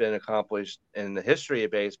never been accomplished in the history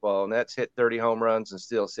of baseball, and that's hit 30 home runs and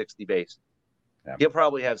steal 60 bases. Yeah. He'll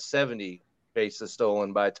probably have 70 bases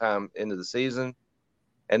stolen by the time into the season.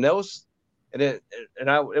 And it was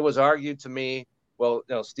argued to me, well,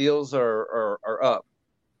 steals are up.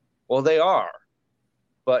 Well, they are.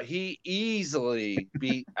 But he easily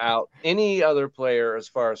beat out any other player as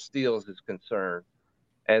far as steals is concerned.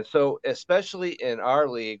 And so, especially in our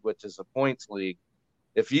league, which is a points league,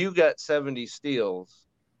 if you got 70 steals,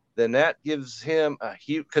 then that gives him a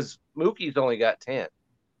huge – because Mookie's only got 10.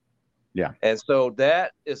 Yeah. And so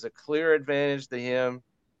that is a clear advantage to him.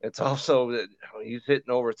 It's also that he's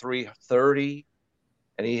hitting over 330,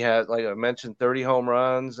 and he has, like I mentioned, 30 home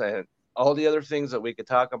runs and all the other things that we could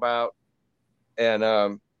talk about.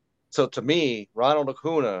 And so to me, Ronald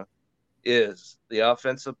Acuna is the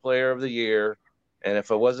offensive player of the year. And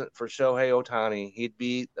if it wasn't for Shohei Ohtani, he'd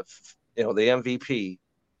be the MVP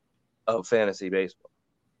of fantasy baseball.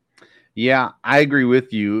 Yeah, I agree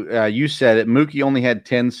with you. You said it. Mookie only had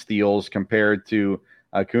 10 steals compared to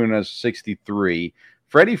Acuna's 63.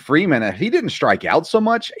 Freddie Freeman, if he didn't strike out so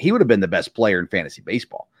much, he would have been the best player in fantasy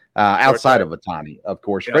baseball outside of Ohtani, of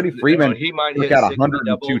course. Yeah, Freddie Freeman he might hit out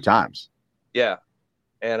 102 times. Yeah,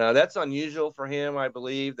 and that's unusual for him, I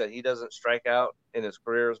believe, that he doesn't strike out in his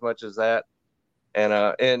career as much as that. And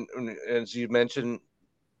as you mentioned,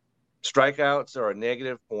 strikeouts are a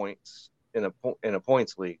negative points in a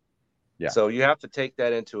points league. Yeah. So you have to take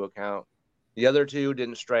that into account. The other 2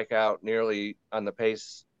 didn't strike out nearly on the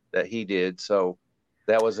pace that he did, so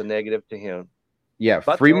that was a negative to him. Yeah,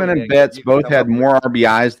 but Freeman and Betts both had more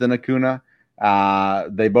RBIs than Acuna.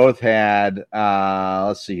 They both had,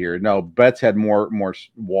 let's see here. No, Betts had more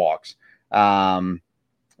walks. Let's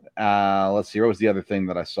see. What was the other thing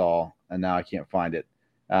that I saw? And now I can't find it.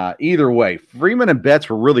 Either way, Freeman and Betts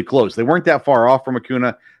were really close. They weren't that far off from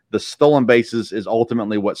Acuna. The stolen bases is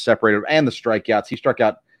ultimately what separated, and the strikeouts. He struck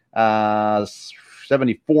out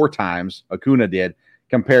 74 times, Acuna did,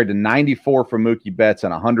 compared to 94 from Mookie Betts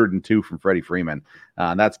and 102 from Freddie Freeman.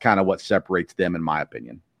 That's kind of what separates them, in my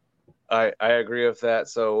opinion. I agree with that.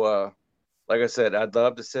 So, like I said, I'd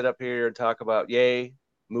love to sit up here and talk about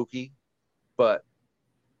Mookie, but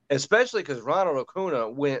especially because Ronald Acuna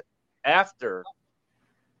went after.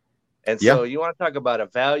 And so you want to talk about a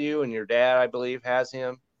value, and your dad, I believe, has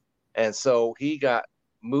him. And so he got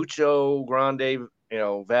mucho grande,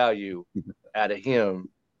 value out of him.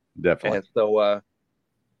 Definitely. And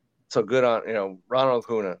so good on, Ronald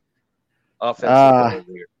Acuna, offensive player of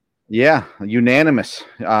the year. Yeah, unanimous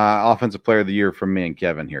offensive player of the year from me and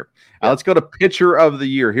Kevin here. Let's go to pitcher of the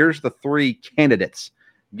year. Here's the three candidates.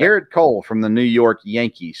 Garrett Cole from the New York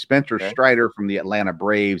Yankees, Spencer Strider from the Atlanta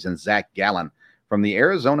Braves, and Zach Gallen from the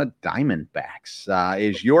Arizona Diamondbacks.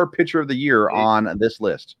 Is your pitcher of the year on this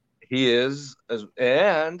list? He is,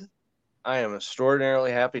 and I am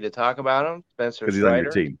extraordinarily happy to talk about him. Spencer Strider. He's on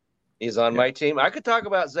your team. He's on my team. I could talk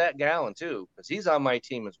about Zach Gallen, too, because he's on my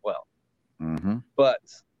team as well. Mm-hmm. But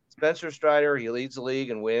Spencer Strider, he leads the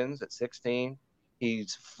league and wins at 16.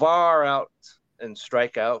 He's far out in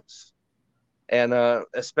strikeouts, and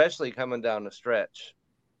especially coming down the stretch.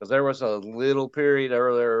 Because there was a little period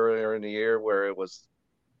earlier in the year where it was,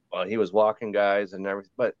 he was walking guys and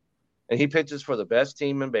everything. And he pitches for the best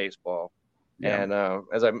team in baseball. Yeah. And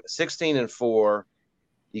as I'm 16-4,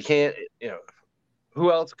 you can't,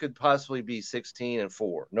 who else could possibly be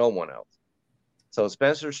 16-4? No one else. So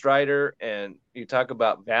Spencer Strider, and you talk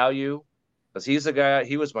about value, because he's the guy,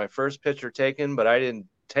 he was my first pitcher taken, but I didn't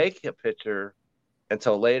take a pitcher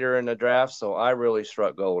until later in the draft, so I really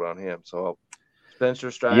struck gold on him. So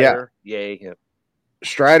Spencer Strider, yay him.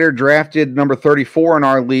 Strider drafted number 34 in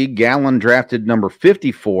our league. Gallen drafted number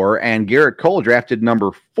 54, and Garrett Cole drafted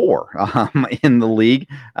number 4 in the league.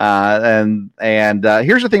 And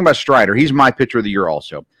here's the thing about Strider. He's my pitcher of the year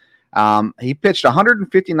also. He pitched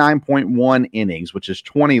 159.1 innings, which is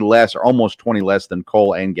 20 less or almost 20 less than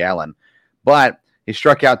Cole and Gallen. But he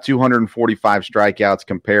struck out 245 strikeouts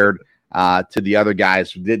compared to the other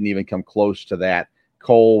guys who didn't even come close to that.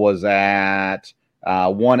 Cole was at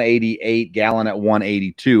 188, Gallen at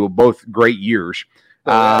 182, both great years.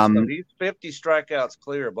 So he's 50 strikeouts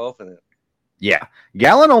clear, both of them. Yeah.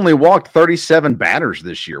 Gallen only walked 37 batters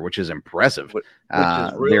this year, which is impressive. Which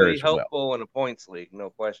is really helpful in a points league,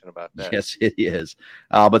 no question about that. Yes, it is.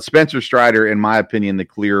 But Spencer Strider, in my opinion, the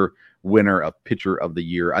clear winner of pitcher of the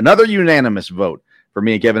year. Another unanimous vote for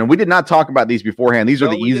me and Kevin. And we did not talk about these beforehand. These are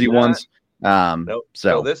the easy ones. Nope.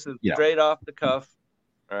 So this is straight off the cuff.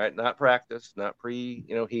 All right, not practice, not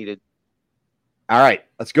heated. All right,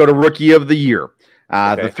 let's go to rookie of the year.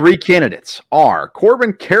 The three candidates are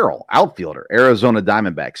Corbin Carroll, outfielder, Arizona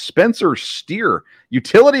Diamondbacks, Spencer Steer,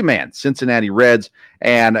 utility man, Cincinnati Reds,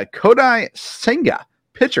 and Kodai Senga,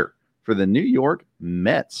 pitcher for the New York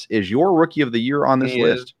Mets. Is your rookie of the year on this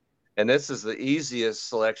list? And this is the easiest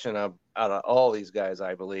selection out of all these guys,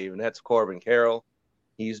 I believe, and that's Corbin Carroll.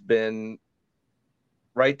 He's been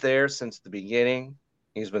right there since the beginning.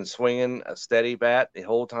 He's been swinging a steady bat the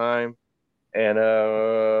whole time. And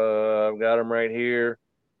I've got him right here.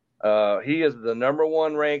 He is the number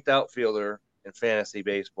 1 ranked outfielder in fantasy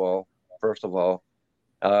baseball, first of all.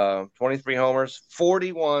 23 homers,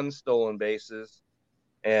 41 stolen bases.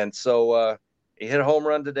 And so he hit a home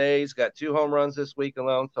run today. He's got 2 home runs this week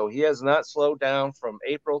alone. So he has not slowed down from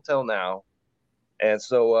April till now. And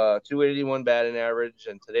so 281 batting average.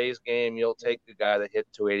 In today's game, you'll take the guy that hit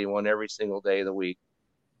 281 every single day of the week.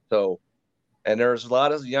 So, and there's a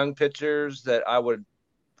lot of young pitchers that I would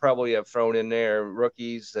probably have thrown in there,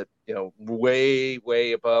 rookies that, way,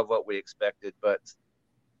 way above what we expected. But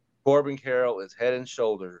Corbin Carroll is head and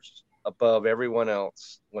shoulders above everyone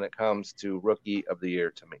else when it comes to rookie of the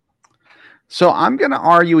year to me. So I'm going to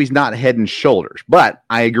argue he's not head and shoulders, but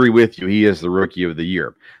I agree with you. He is the rookie of the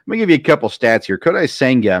year. Let me give you a couple stats here. Kodai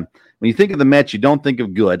Senga, when you think of the Mets, you don't think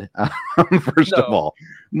of good, first of all.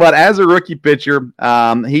 But as a rookie pitcher,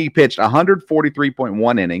 he pitched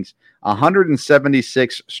 143.1 innings,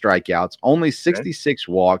 176 strikeouts, only 66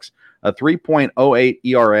 walks, a 3.08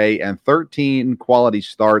 ERA, and 13 quality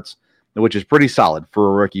starts, which is pretty solid for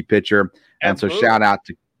a rookie pitcher. Absolutely. And so shout out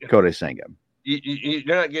to Kodai Senga. You're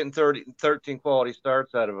not getting 13 quality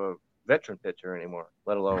starts out of a veteran pitcher anymore,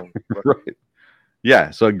 let alone. Right.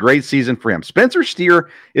 Yeah, so a great season for him. Spencer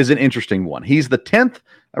Steer is an interesting one. He's the 10th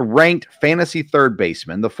ranked fantasy third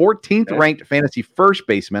baseman, the 14th ranked fantasy first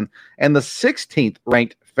baseman, and the 16th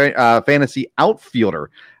ranked fantasy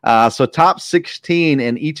outfielder. So top 16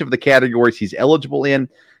 in each of the categories he's eligible in.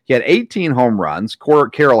 He had 18 home runs.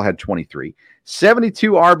 Carroll had 23.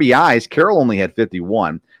 72 RBIs. Carroll only had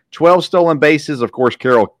 51. 12 stolen bases. Of course,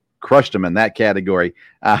 Carroll crushed him in that category.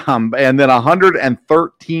 And then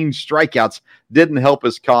 113 strikeouts didn't help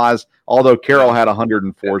his cause, although Carroll had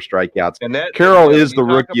 104 strikeouts. And Carroll is the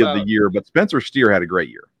rookie of the year, but Spencer Steer had a great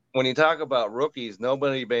year. When you talk about rookies,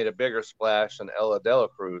 nobody made a bigger splash than Ella De La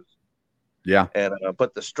Cruz. Yeah. And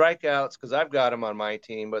but the strikeouts, because I've got him on my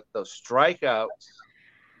team, but the strikeouts,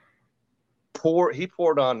 he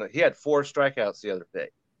had 4 strikeouts the other day.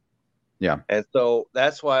 Yeah. And so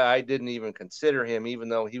that's why I didn't even consider him, even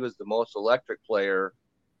though he was the most electric player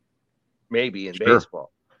maybe in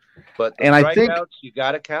baseball. But the and strikeouts, I think you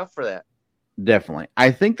got to count for that. Definitely.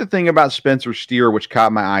 I think the thing about Spencer Steer, which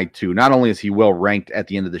caught my eye too, not only is he well ranked at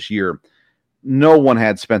the end of this year, no one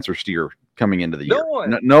had Spencer Steer coming into the year.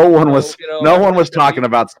 No one was talking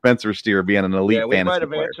about Spencer Steer being an elite fantasy player. We might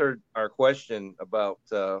have answered our question about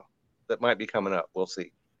that might be coming up. We'll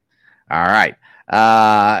see. All right.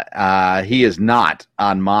 He is not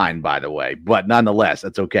on mine, by the way, but nonetheless,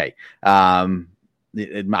 that's okay. I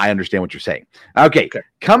understand what you're saying. Okay.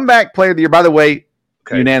 Comeback player of the year, by the way.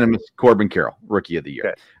 Unanimous Corbin Carroll, rookie of the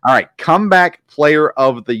year. All right, comeback player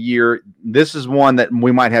of the year. This is one that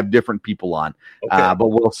we might have different people on, but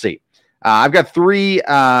we'll see. I've got three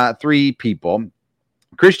people: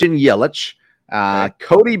 Christian Yelich,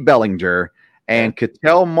 Cody Bellinger, and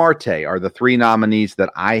Ketel Marte are the three nominees that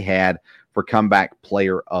I had for comeback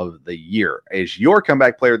player of the year. Is your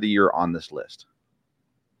comeback player of the year on this list?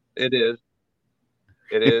 It is,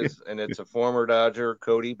 and it's a former Dodger,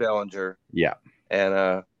 Cody Bellinger. Yeah.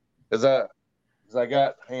 And because I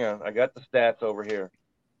got the stats over here.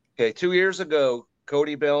 Okay, 2 years ago,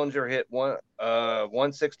 Cody Bellinger hit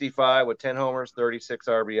 165 with 10 homers, 36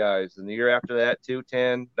 RBIs. And the year after that,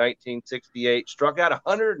 210, 1968, struck out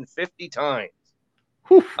 150 times.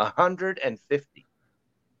 150.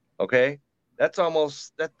 Okay, that's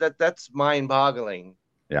almost that's mind-boggling.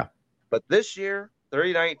 Yeah. But this year,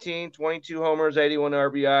 30-19, 22 homers, 81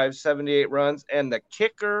 RBIs, 78 runs, and the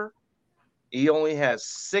kicker. He only has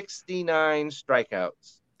 69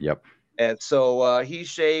 strikeouts. Yep. And so he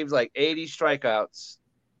shaved like 80 strikeouts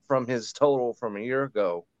from his total from a year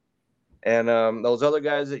ago. And those other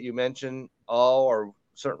guys that you mentioned all are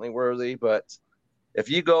certainly worthy. But if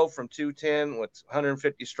you go from 210 with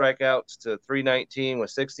 150 strikeouts to 319 with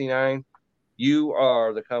 69, you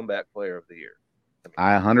are the comeback player of the year.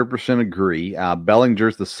 I 100% agree.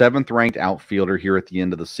 Bellinger's the 7th-ranked outfielder here at the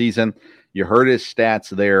end of the season. You heard his stats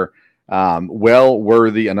there. Well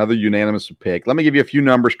worthy, another unanimous pick. Let me give you a few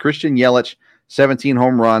numbers. Christian Yelich, 17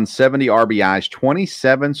 home runs, 70 RBIs,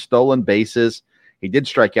 27 stolen bases. He did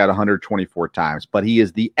strike out 124 times, but he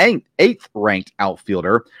is the 8th-ranked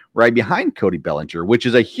outfielder right behind Cody Bellinger, which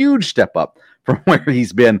is a huge step up from where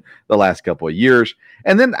he's been the last couple of years.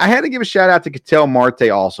 And then I had to give a shout-out to Ketel Marte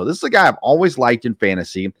also. This is a guy I've always liked in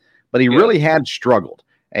fantasy, but he really had struggled.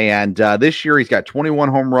 And this year he's got 21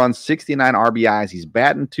 home runs, 69 RBIs. He's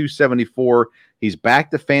batting .274. He's back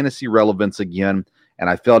to fantasy relevance again, and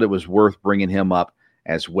I felt it was worth bringing him up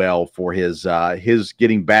as well for his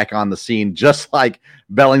getting back on the scene, just like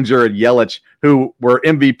Bellinger and Yelich, who were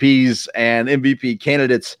MVPs and MVP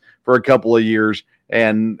candidates for a couple of years.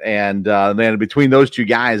 And then between those two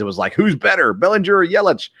guys, it was like, who's better, Bellinger or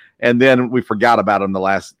Yelich? And then we forgot about him the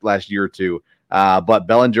last year or two. But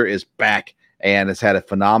Bellinger is back and has had a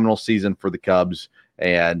phenomenal season for the Cubs.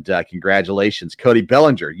 And congratulations, Cody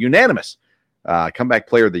Bellinger, unanimous comeback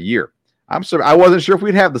player of the year. I wasn't sure if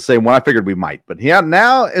we'd have the same one. I figured we might, but yeah,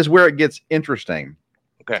 now is where it gets interesting.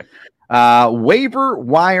 Okay. Waiver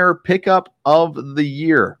wire pickup of the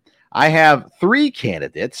year. I have 3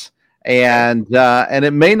 candidates, and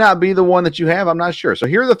it may not be the one that you have. I'm not sure. So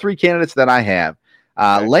here are the 3 candidates that I have.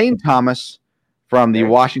 Lane Thomas from the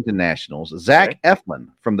Washington Nationals, Zach Eflin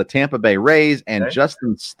from the Tampa Bay Rays, and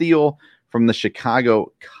Justin Steele from the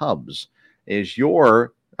Chicago Cubs. Is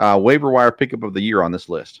your waiver wire pickup of the year on this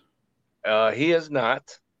list? He is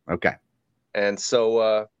not. Okay. And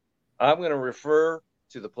so I'm going to refer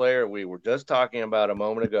to the player we were just talking about a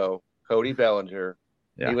moment ago, Cody Bellinger.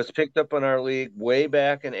 Yeah. He was picked up in our league way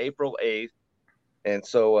back in April 8th. And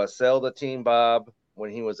so sell the team Bob,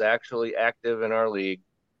 when he was actually active in our league,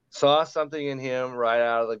 saw something in him right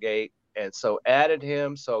out of the gate, and so added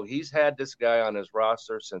him. So he's had this guy on his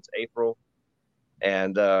roster since April.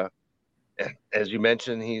 And as you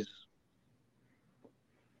mentioned, he's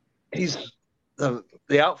the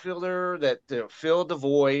outfielder that filled the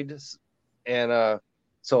void. And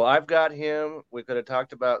so I've got him. We could have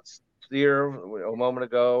talked about Steer a moment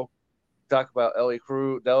ago. Talked about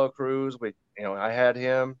Dela Cruz. I had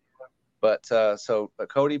him. But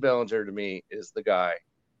Cody Bellinger to me is the guy,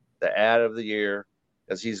 the ad of the year,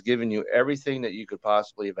 because he's given you everything that you could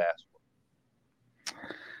possibly have asked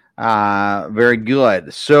for. Very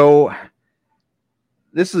good. So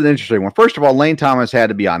this is an interesting one. First of all, Lane Thomas had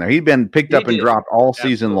to be on there. He'd been picked up and dropped all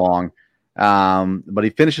season long. But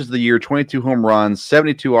he finishes the year 22 home runs,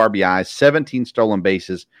 72 RBIs, 17 stolen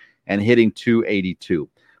bases, and hitting .282.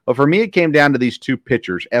 But for me, it came down to these 2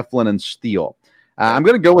 pitchers, Eflin and Steele. I'm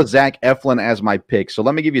going to go with Zach Eflin as my pick. So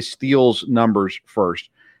let me give you Steele's numbers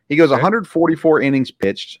first. He goes 144 innings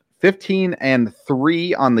pitched,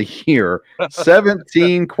 15-3 on the year,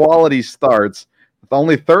 17 quality starts with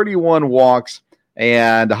only 31 walks,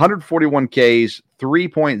 and 141 Ks,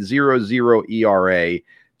 3.00 ERA.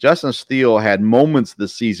 Justin Steele had moments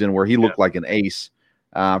this season where he looked like an ace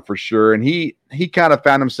for sure. And he kind of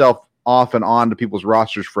found himself off and on to people's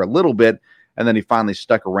rosters for a little bit, and then he finally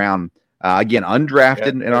stuck around. Again,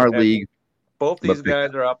 undrafted in our league. Both these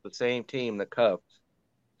guys are off the same team, the Cubs.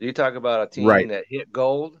 You talk about a team that hit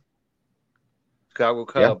gold. Chicago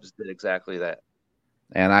Cubs did exactly that.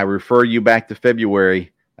 And I refer you back to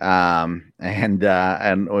February. And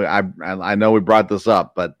I know we brought this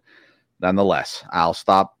up, but nonetheless, I'll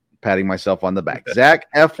stop patting myself on the back.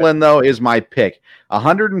 Zach Eflin, though, is my pick.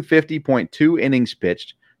 150.2 innings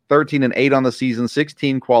pitched, 13-8 on the season,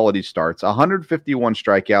 16 quality starts, 151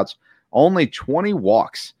 strikeouts, only 20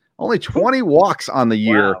 walks. Only 20 walks on the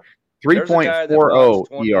year,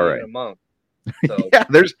 3.40 ERA. So, yeah,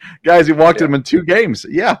 there's guys who walked him in 2 games.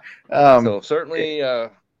 Yeah. So certainly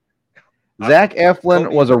Zach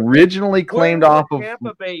Eflin was originally claimed off of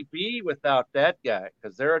Tampa Bay be without that guy,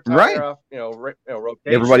 because they're a tire off, rotation.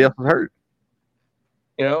 Everybody else is hurt.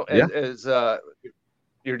 As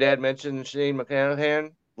your dad mentioned, Shane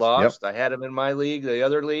McClanahan lost. I had him in my league. The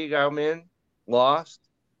other league I'm in, lost.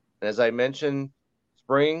 And as I mentioned,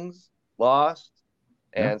 Springs lost.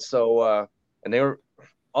 And so and they were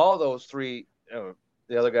all those 3.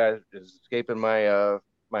 The other guy is escaping my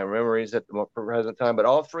my memories at the present time, but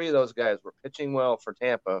all 3 of those guys were pitching well for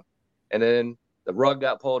Tampa, and then the rug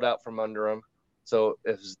got pulled out from under them. So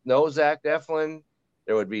if no Zach Eflin,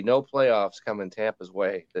 there would be no playoffs coming Tampa's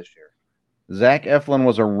way this year. Zach Eflin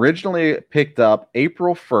was originally picked up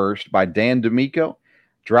April 1st by Dan D'Amico,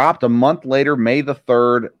 dropped a month later, May the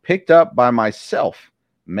 3rd, picked up by myself,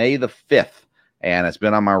 May the 5th, and it's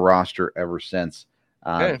been on my roster ever since.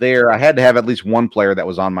 There, I had to have at least one player that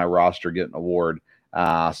was on my roster get an award.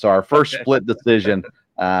 So our first split decision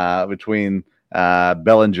between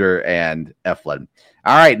Bellinger and Eflin.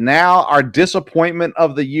 All right, now our disappointment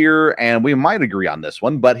of the year, and we might agree on this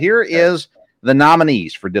one, but here is the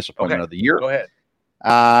nominees for disappointment of the year. Go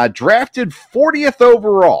ahead. Drafted 40th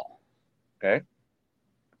overall. Okay.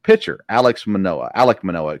 Pitcher, Alek Manoah,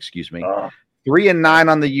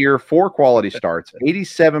 3-9 on the year, 4 quality starts,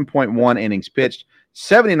 87.1 innings pitched,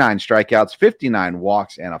 79 strikeouts, 59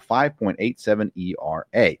 walks, and a 5.87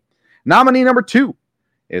 ERA. Nominee number 2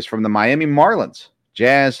 is from the Miami Marlins,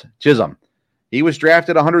 Jazz Chisholm. He was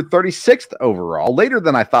drafted 136th overall, later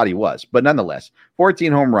than I thought he was, but nonetheless,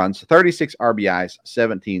 14 home runs, 36 RBIs,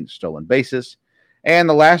 17 stolen bases. And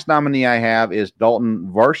the last nominee I have is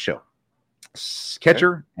Dalton Varsho,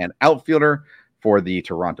 catcher and outfielder for the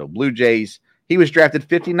Toronto Blue Jays. He was drafted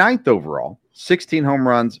 59th overall, 16 home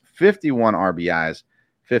runs, 51 RBIs,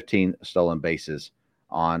 15 stolen bases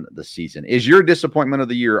on the season. Is your disappointment of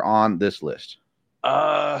the year on this list?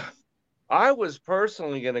 I was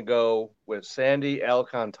personally going to go with Sandy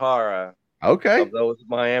Alcantara. Okay. Of those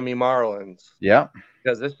Miami Marlins. Yeah.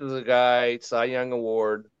 Because this is a guy, Cy Young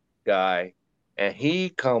Award guy, and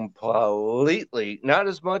he completely, not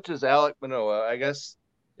as much as Alek Manoah, I guess,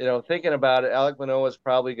 thinking about it, Alek Manoah's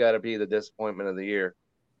probably got to be the disappointment of the year.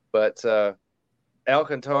 But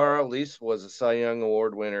Alcantara, at least, was a Cy Young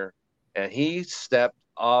Award winner, and he stepped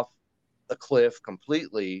off the cliff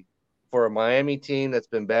completely for a Miami team that's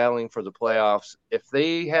been battling for the playoffs. If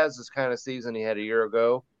he has this kind of season he had a year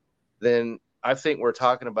ago, then I think we're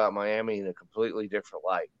talking about Miami in a completely different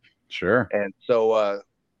light. Sure. And so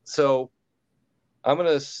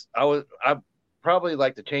I'd probably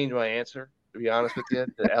like to change my answer, to be honest with you,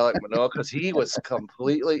 to Alek Manoah, because he was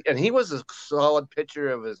completely, and he was a solid pitcher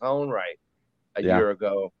of his own right a year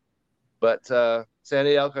ago. But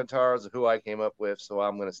Sandy Alcantara is who I came up with, so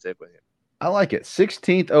I'm going to stick with him. I like it.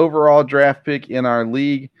 16th overall draft pick in our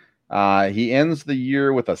league. He ends the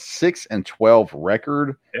year with a 6-12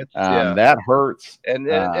 record. That hurts. And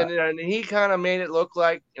he kind of made it look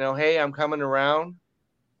like, hey, I'm coming around.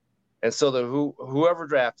 And so whoever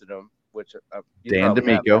drafted him, which Dan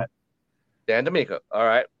D'Amico. Dan D'Amico. All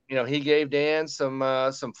right. He gave Dan some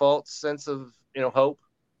false sense of hope,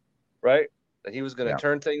 right? That he was going to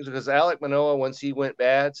turn things, because Alek Manoah, once he went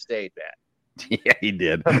bad, stayed bad. Yeah, he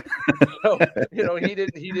did. So, he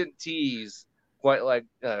didn't tease quite like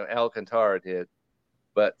Alcantara did.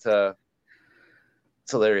 But so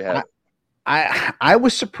there you have it. I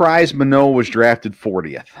was surprised Manoah was drafted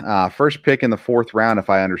 40th. First pick in the 4th round,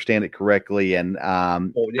 if I understand it correctly. And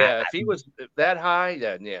if he was that high,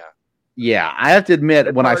 then yeah. Yeah, I have to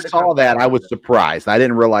admit, when I saw that, I was surprised. I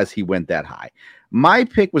didn't realize he went that high. My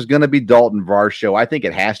pick was going to be Dalton Varsho. I think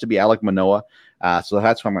it has to be Alek Manoah. So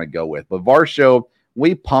that's what I'm going to go with. But Varsho,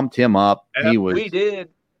 we pumped him up. We did.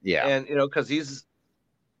 Yeah. And, because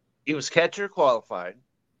he was catcher qualified.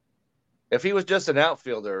 If he was just an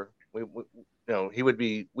outfielder, we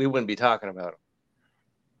we wouldn't be talking about him.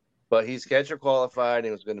 But he's catcher qualified.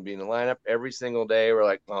 He was going to be in the lineup every single day. We're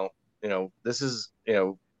like, well, this is,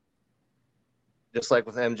 just like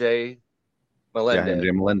with MJ Melendez.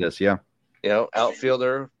 Yeah, MJ Melendez, yeah.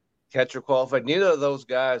 Outfielder, catcher qualified. Neither of those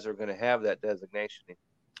guys are going to have that designation.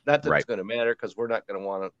 Not that it's going to matter because we're not going to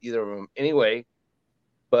want either of them anyway.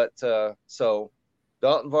 But so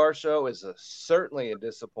Dalton Varsho is certainly a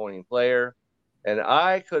disappointing player. And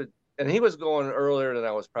he was going earlier than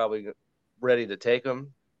I was probably ready to take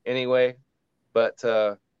him anyway. But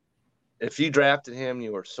if you drafted him,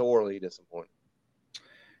 you were sorely disappointed.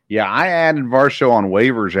 Yeah, I added Varsho on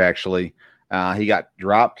waivers, actually. He got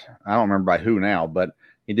dropped. I don't remember by who now, but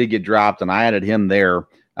he did get dropped, and I added him there.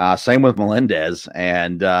 Same with Melendez,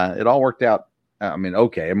 and it all worked out.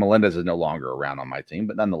 Okay, Melendez is no longer around on my team,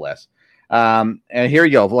 but nonetheless. And here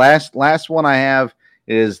you go. Last one I have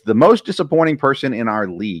is the most disappointing person in our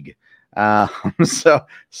league. So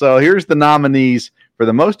here's the nominees for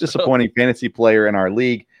the most disappointing fantasy player in our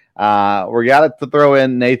league. We got to throw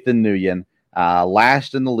in Nathan Nguyen.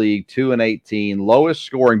 Last in the league, 2-18, lowest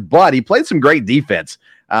scoring, but he played some great defense.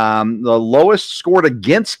 The lowest scored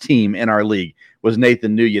against team in our league was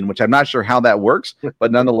Nathan Nguyen, which I'm not sure how that works,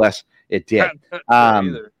 but nonetheless, it did.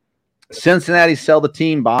 Cincinnati sell the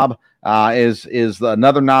team. Bob is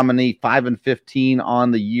another nominee, 5-15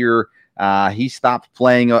 on the year. He stopped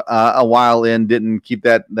playing a while in, didn't keep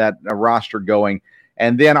that roster going.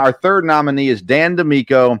 And then our third nominee is Dan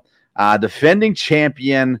D'Amico, defending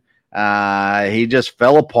champion. He just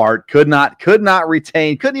fell apart, could not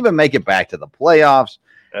retain, couldn't even make it back to the playoffs.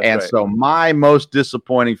 So my most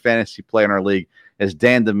disappointing fantasy player in our league is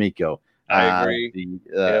Dan D'Amico. I agree.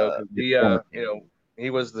 He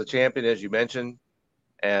was the champion, as you mentioned,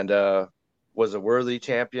 and was a worthy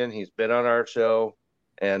champion. He's been on our show,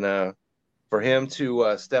 and for him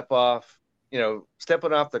to step off,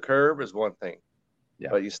 stepping off the curb is one thing. Yeah.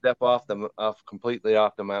 But you step completely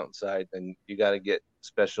off the mountainside, then you got to get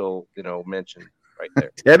special, mention right there.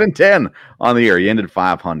 10-10 on the year. He ended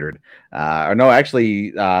 500.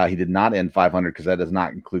 He did not end 500 because that does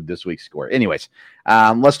not include this week's score. Anyways,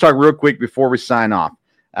 let's talk real quick before we sign off.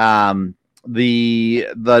 The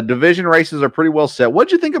division races are pretty well set.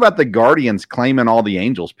 What'd you think about the Guardians claiming all the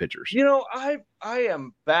Angels pitchers? I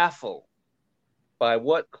am baffled by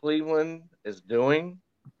what Cleveland is doing,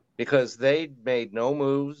 because they made no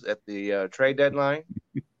moves at the trade deadline.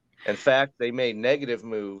 In fact, they made negative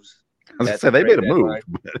moves. They made a move.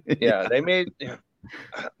 Yeah, they made,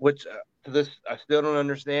 which to this I still don't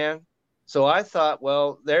understand. So I thought,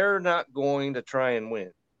 well, they're not going to try and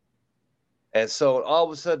win. And so all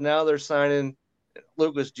of a sudden now they're signing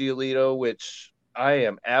Lucas Giolito, which I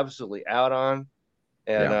am absolutely out on.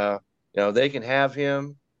 And, they can have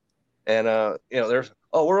him. And,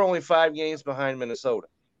 we're only 5 games behind Minnesota.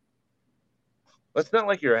 Well, it's not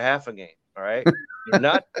like you're a half a game, all right? You're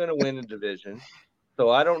not going to win the division. So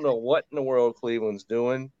I don't know what in the world Cleveland's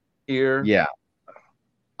doing here. Yeah.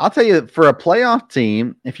 I'll tell you, for a playoff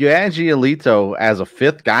team, if you add Giolito as a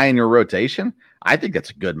 5th guy in your rotation, I think that's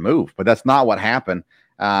a good move. But that's not what happened.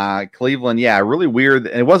 Cleveland, really weird.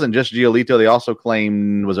 And it wasn't just Giolito. They also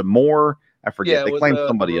claimed, was it Moore? I forget. They claimed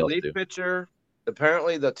somebody else too. Pitcher.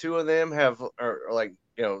 Apparently, the two of them are like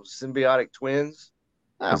symbiotic twins.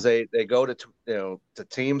 Because they go to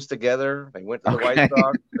teams together. They went to the White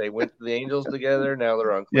Sox. They went to the Angels together. Now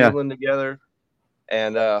they're on Cleveland together.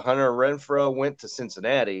 And Hunter Renfroe went to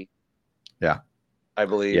Cincinnati. Yeah, I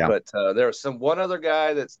believe. Yeah. But there was one other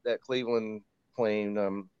guy that Cleveland claimed.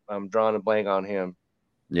 I'm drawing a blank on him.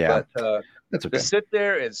 Yeah, but that's okay. To sit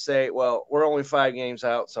there and say, "Well, we're only 5 games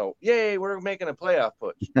out, so yay, we're making a playoff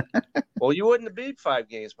push." Well, you wouldn't be 5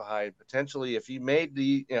 games behind potentially if you made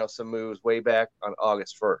some moves way back on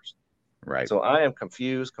August 1st. Right. So I am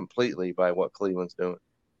confused completely by what Cleveland's doing.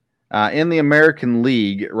 In the American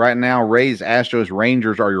League right now, Rays, Astros,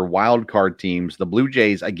 Rangers are your wild card teams. The Blue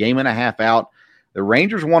Jays, a game and a half out. The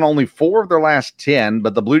Rangers won only 4 of their last 10,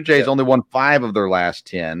 but the Blue Jays only won 5 of their last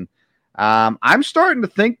 10. I'm starting to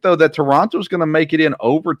think, though, that Toronto's going to make it in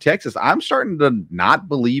over Texas. I'm starting to not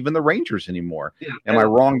believe in the Rangers anymore. Yeah, Am I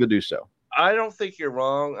wrong to do so? I don't think you're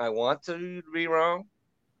wrong. I want to be wrong.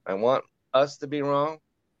 I want us to be wrong.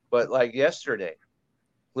 But like yesterday,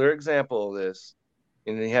 clear example of this,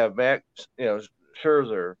 and you have Max,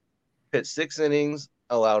 Scherzer hit 6 innings,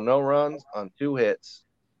 allow no runs on 2 hits,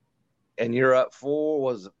 and you're up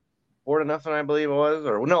 4-0, I believe it was,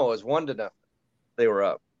 or no, it was 1-0. They were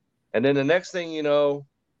up. And then the next thing you know,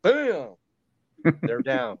 boom, they're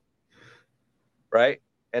down. Right?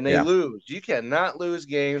 and they lose. You cannot lose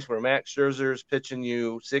games where Max Scherzer is pitching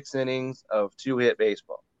you 6 innings of 2-hit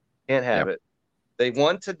baseball. Can't have it. They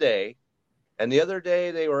won today, and the other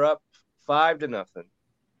day they were up 5-0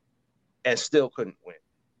 and still couldn't win.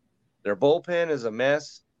 Their bullpen is a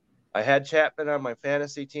mess. I had Chapman on my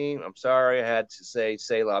fantasy team. I'm sorry I had to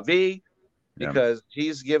say la vie because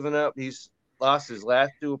he's given up. He's lost his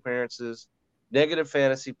last 2 appearances, negative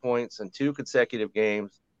fantasy points in 2 consecutive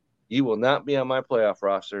games. You will not be on my playoff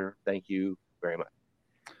roster. Thank you very much.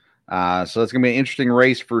 So it's going to be an interesting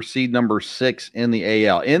race for seed number 6 in the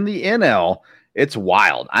AL. In the NL, it's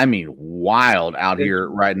wild. I mean, wild out here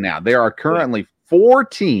right now. There are currently 4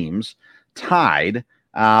 teams tied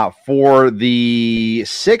for the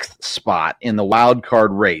 6th spot in the wild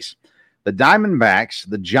card race. The Diamondbacks,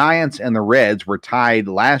 the Giants, and the Reds were tied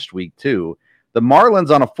last week, too. The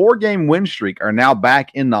Marlins on a 4-game win streak are now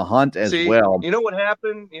back in the hunt as well. You know what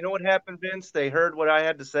happened? Vince? They heard what I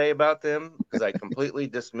had to say about them because I completely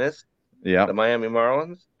dismissed the Miami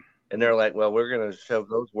Marlins. And they're like, well, we're going to shove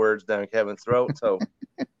those words down Kevin's throat. So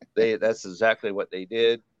that's exactly what they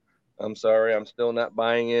did. I'm sorry. I'm still not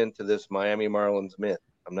buying into this Miami Marlins myth.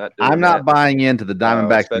 I'm not buying into the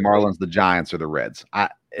Diamondbacks, the Marlins, the Giants, or the Reds.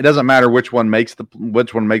 It doesn't matter which one makes the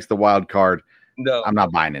wild card. No, I'm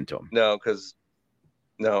not buying into them. No, because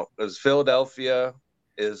Philadelphia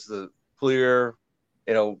is the clear.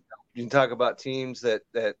 You can talk about teams that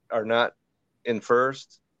are not in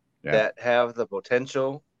first that have the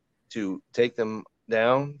potential to take them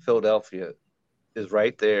down. Philadelphia is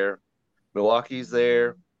right there. Milwaukee's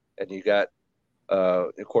there, and you got,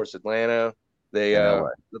 of course, Atlanta. They and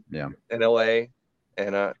LA,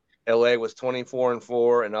 and LA was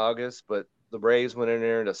 24-4 in August, but the Braves went in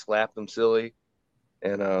there to slap them silly,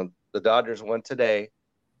 and the Dodgers won today.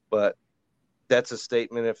 But that's a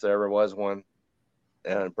statement if there ever was one.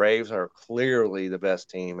 And Braves are clearly the best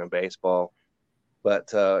team in baseball. But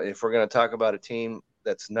if we're going to talk about a team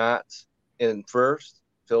that's not in first,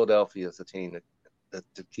 Philadelphia is the team to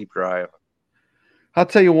keep your eye on. I'll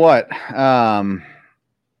tell you what.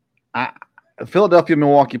 Philadelphia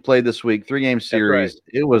Milwaukee played this week, 3-game series.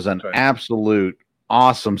 Right. It was an absolute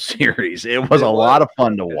awesome series. It was a lot of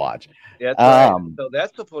fun to watch. Yeah, that's right. So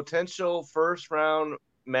that's the potential first round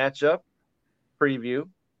matchup preview.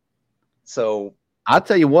 So I'll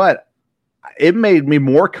tell you what, it made me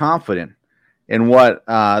more confident in what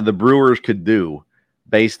the Brewers could do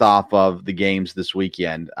based off of the games this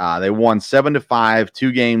weekend. They won 7-5,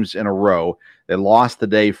 2 games in a row. They lost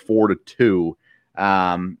today 4-2.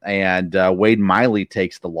 And Wade Miley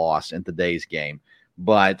takes the loss in today's game.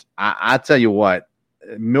 But I tell you what,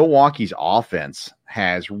 Milwaukee's offense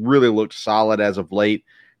has really looked solid as of late.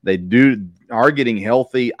 They are getting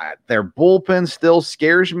healthy. Their bullpen still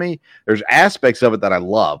scares me. There's aspects of it that I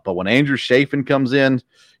love, but when Andrew Chafin comes in,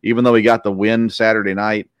 even though he got the win Saturday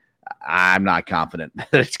night, I'm not confident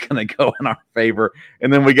that it's going to go in our favor.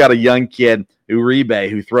 And then we got a young kid, Uribe,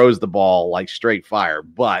 who throws the ball like straight fire,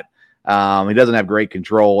 but he doesn't have great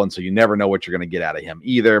control, and so you never know what you're going to get out of him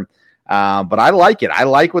either. But I like it. I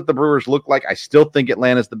like what the Brewers look like. I still think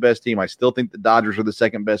Atlanta's the best team. I still think the Dodgers are the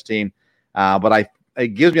second best team. But it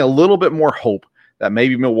gives me a little bit more hope that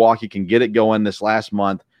maybe Milwaukee can get it going this last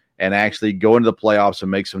month and actually go into the playoffs and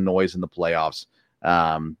make some noise in the playoffs.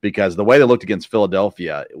 Because the way they looked against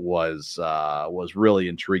Philadelphia was really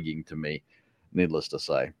intriguing to me, needless to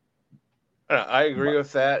say. I agree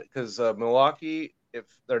with that because Milwaukee, if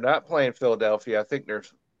they're not playing Philadelphia, I think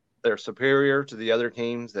they're superior to the other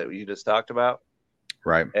teams that you just talked about.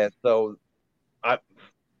 Right. And so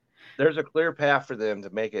there's a clear path for them to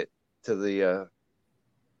make it to the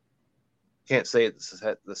can't say it's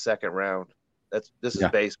the second round. This is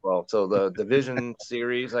baseball. So the division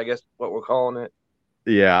series, I guess what we're calling it.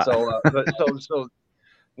 Yeah. So so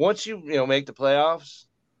once you make the playoffs,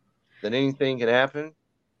 then anything can happen.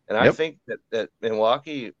 And I think that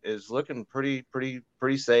Milwaukee is looking pretty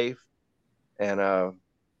safe, and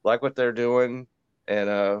like what they're doing.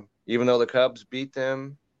 And even though the Cubs beat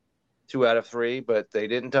them 2 out of 3, but they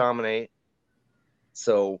didn't dominate.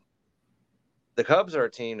 So the Cubs are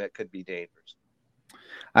a team that could be dangerous.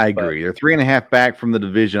 I agree. They're 3.5 back from the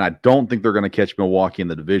division. I don't think they're going to catch Milwaukee in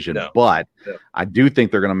the division, but I do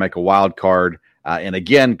think they're going to make a wild card. And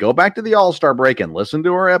again, go back to the All-Star break and listen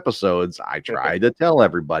to our episodes. I tried to tell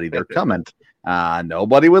everybody they're coming.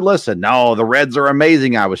 Nobody would listen. No, the Reds are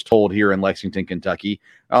amazing, I was told here in Lexington, Kentucky.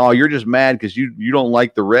 Oh, you're just mad because you don't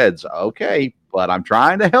like the Reds. Okay, but I'm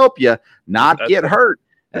trying to help you not get hurt.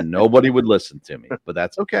 And nobody would listen to me, but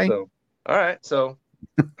that's okay. So, all right, so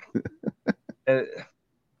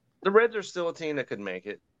the Reds are still a team that could make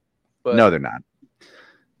it. But no, they're not.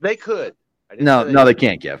 They could. No, they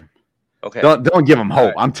can't give. Okay. Don't give them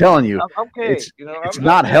hope. Right. I'm telling you. Okay. It's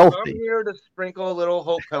not healthy. I'm here to sprinkle a little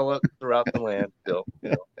hope pellet throughout the land still.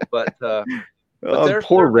 But they're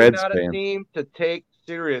poor Reds not fan. a team to take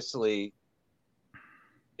seriously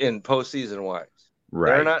in postseason wise.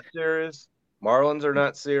 Right. They're not serious. Marlins are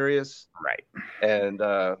not serious. Right. And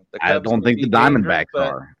the Cubs I don't think the Diamondbacks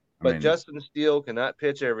are. But Justin Steele cannot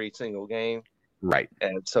pitch every single game. Right.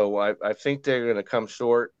 And so I think they're going to come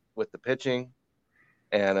short with the pitching.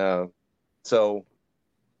 And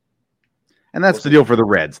and that's the deal for the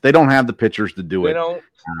Reds. They don't have the pitchers to do it.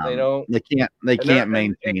 They don't. They can't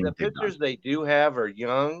maintain. And the pitchers they do have are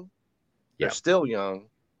young. They're still young.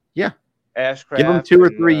 Yeah. Ashcraft. Give them 2 or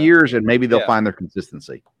 3 years, and maybe they'll find their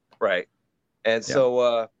consistency. Right. And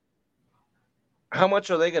so, how much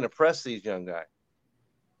are they going to press these young guys?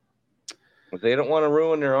 They don't want to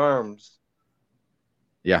ruin their arms.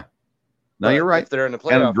 Yeah. No, you're right. If they're in the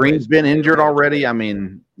playoff. And Green's been injured already. I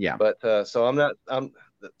mean, yeah. But so I'm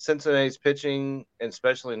Cincinnati's pitching, and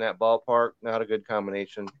especially in that ballpark, not a good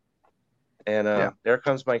combination. And there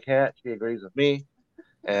comes my cat. She agrees with me.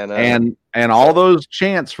 And all those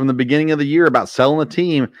chants from the beginning of the year about selling the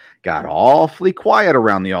team got awfully quiet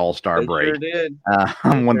around the All-Star break. Sure did.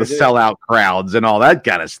 When the sellout crowds and all that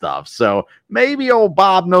kind of stuff. So maybe old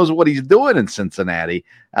Bob knows what he's doing in Cincinnati.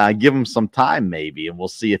 Give him some time, maybe, and we'll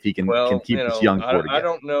see if he can keep this young core together. I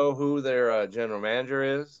don't know who their general manager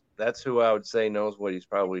is. That's who I would say knows what he's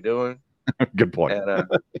probably doing. Good point. And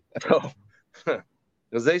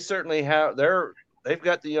because they certainly have, they've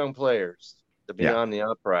got the young players to be on the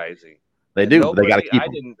uprising. They do. They got to keep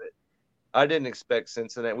them. I didn't expect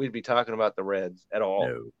Cincinnati. We'd be talking about the Reds at all.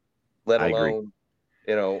 No, let alone,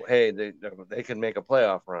 hey, they can make a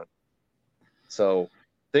playoff run. So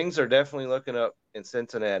things are definitely looking up in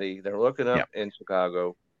Cincinnati. They're looking up in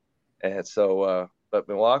Chicago, and so, but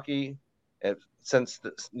Milwaukee, and since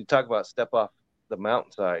you talk about step off the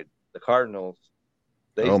mountainside, the Cardinals.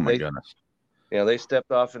 Goodness. They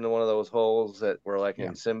stepped off into one of those holes that were like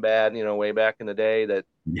in Sinbad, way back in the day, that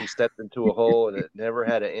he stepped into a hole and it never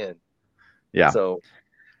had an end. Yeah.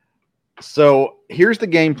 So here's the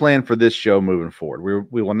game plan for this show moving forward.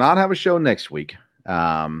 We will not have a show next week,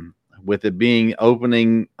 with it being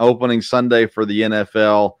opening Sunday for the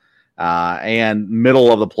NFL and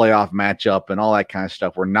middle of the playoff matchup and all that kind of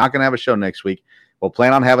stuff. We're not going to have a show next week. We'll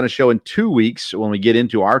plan on having a show in 2 weeks when we get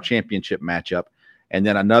into our championship matchup. And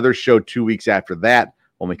then another show 2 weeks after that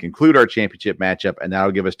when we conclude our championship matchup, and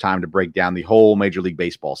that'll give us time to break down the whole Major League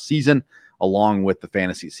Baseball season, along with the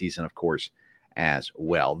fantasy season, of course, as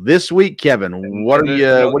well. This week, Kevin, what are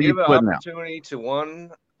you putting out? Opportunity to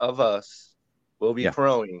one of us will be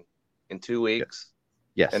throwing in 2 weeks.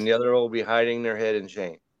 Yes. And the other will be hiding their head in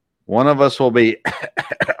shame. One of us will be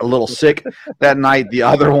a little sick that night. The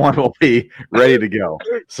other one will be ready to go.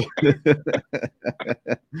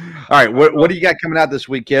 All right. What do you got coming out this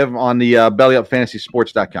week, Kev, on the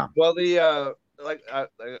bellyupfantasysports.com? Well, like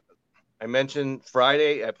I mentioned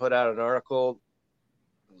Friday, I put out an article,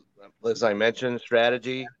 as I mentioned,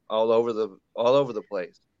 strategy all over the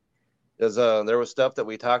place. There was stuff that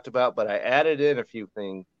we talked about, but I added in a few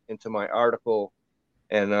things into my article.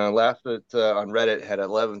 And last night on Reddit had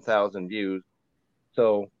 11,000 views.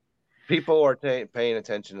 So people are paying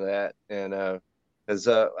attention to that. And as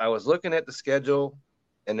I was looking at the schedule,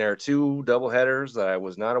 and there are 2 doubleheaders that I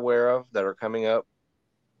was not aware of that are coming up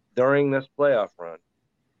during this playoff run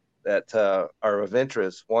that are of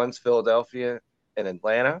interest. One's Philadelphia and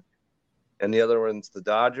Atlanta, and the other one's the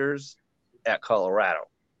Dodgers at Colorado.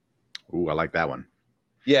 Ooh, I like that one.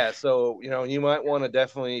 Yeah, so, you might want to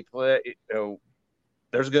definitely play,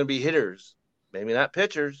 there's going to be hitters, maybe not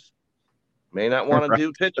pitchers. May not want to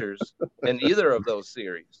do pitchers in either of those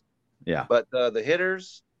series. Yeah. But the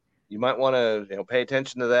hitters, you might want to pay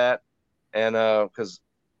attention to that, and because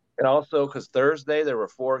Thursday there were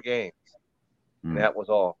 4 games, and that was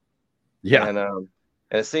all. Yeah. And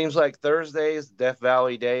it seems like Thursdays, Death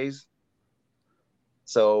Valley days.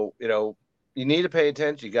 So you need to pay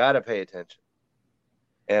attention. You got to pay attention.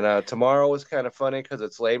 And tomorrow is kind of funny because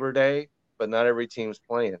it's Labor Day. But not every team's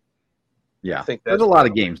playing. Yeah, I think there's a lot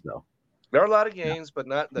of games, though. There are a lot of games, but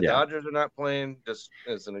not the Dodgers are not playing, just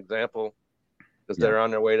as an example, because they're on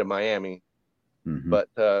their way to Miami. Mm-hmm.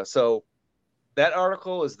 But so that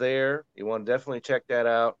article is there. You want to definitely check that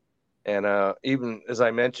out. And even as I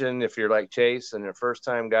mentioned, if you're like Chase and you're a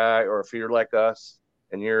first-time guy, or if you're like us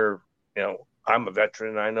and you're, I'm a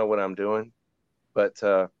veteran, I know what I'm doing, but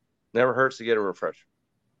never hurts to get a refresher.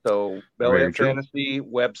 So Belly Up Fantasy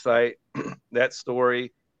website, that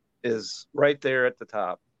story is right there at the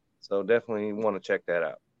top. So definitely want to check that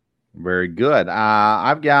out. Very good.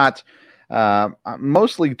 I've got I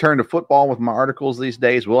mostly turn to football with my articles these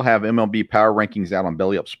days. We'll have MLB power rankings out on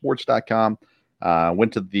bellyupsports.com.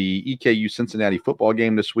 Went to the EKU Cincinnati football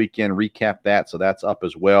game this weekend, recap that. So that's up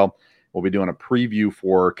as well. We'll be doing a preview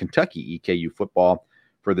for Kentucky EKU football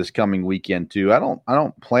for this coming weekend too. I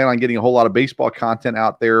don't plan on getting a whole lot of baseball content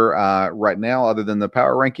out there right now other than the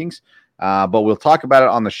power rankings. But we'll talk about it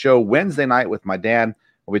on the show Wednesday night with my dad.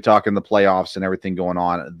 We'll be talking the playoffs and everything going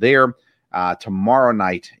on there. Tomorrow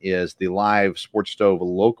night is the live Sports Stove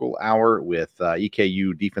local hour with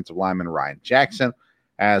EKU defensive lineman Ryan Jackson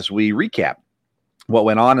as we recap what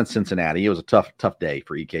went on in Cincinnati. It was a tough day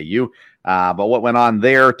for EKU. But what went on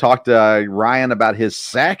there, talked to Ryan about his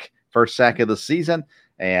first sack of the season,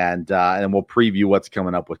 and we'll preview what's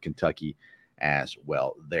coming up with Kentucky as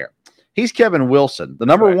well there. He's Kevin Wilson, the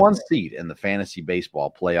number one seed in the fantasy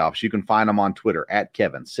baseball playoffs. You can find him on Twitter at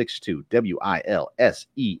Kevin62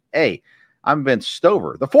 WILSEA. I'm Vince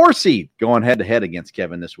Stover, the 4 seed, going head-to-head against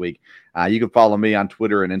Kevin this week. You can follow me on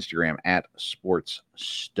Twitter and Instagram at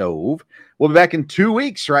SportsStove. We'll be back in 2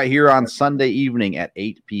 weeks right here on Sunday evening at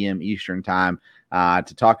 8 p.m. Eastern Time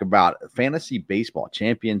to talk about fantasy baseball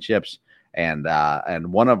championships and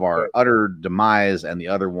one of our utter demise and the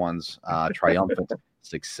other one's triumphant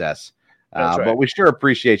success. But we sure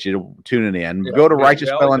appreciate you tuning in. Go to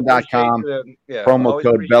righteousfelon.com, promo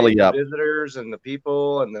code BELLYUP. Visitors and the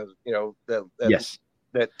people and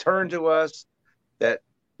that turn to us, that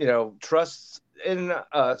trusts in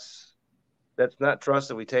us. That's not trust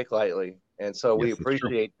that we take lightly, and so we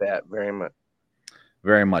appreciate that very much.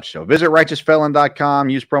 Very much so. Visit righteousfelon.com.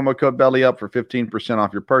 Use promo code BELLYUP for 15%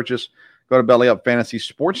 off your purchase. Go to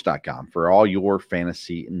bellyupfantasysports.com for all your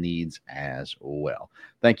fantasy needs as well.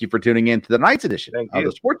 Thank you for tuning in to the night's edition of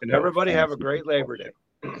the Sports. And everybody have a great Labor Day.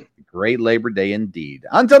 Great Labor Day indeed.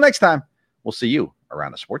 Until next time, we'll see you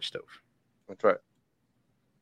around the Sports Stove. That's right.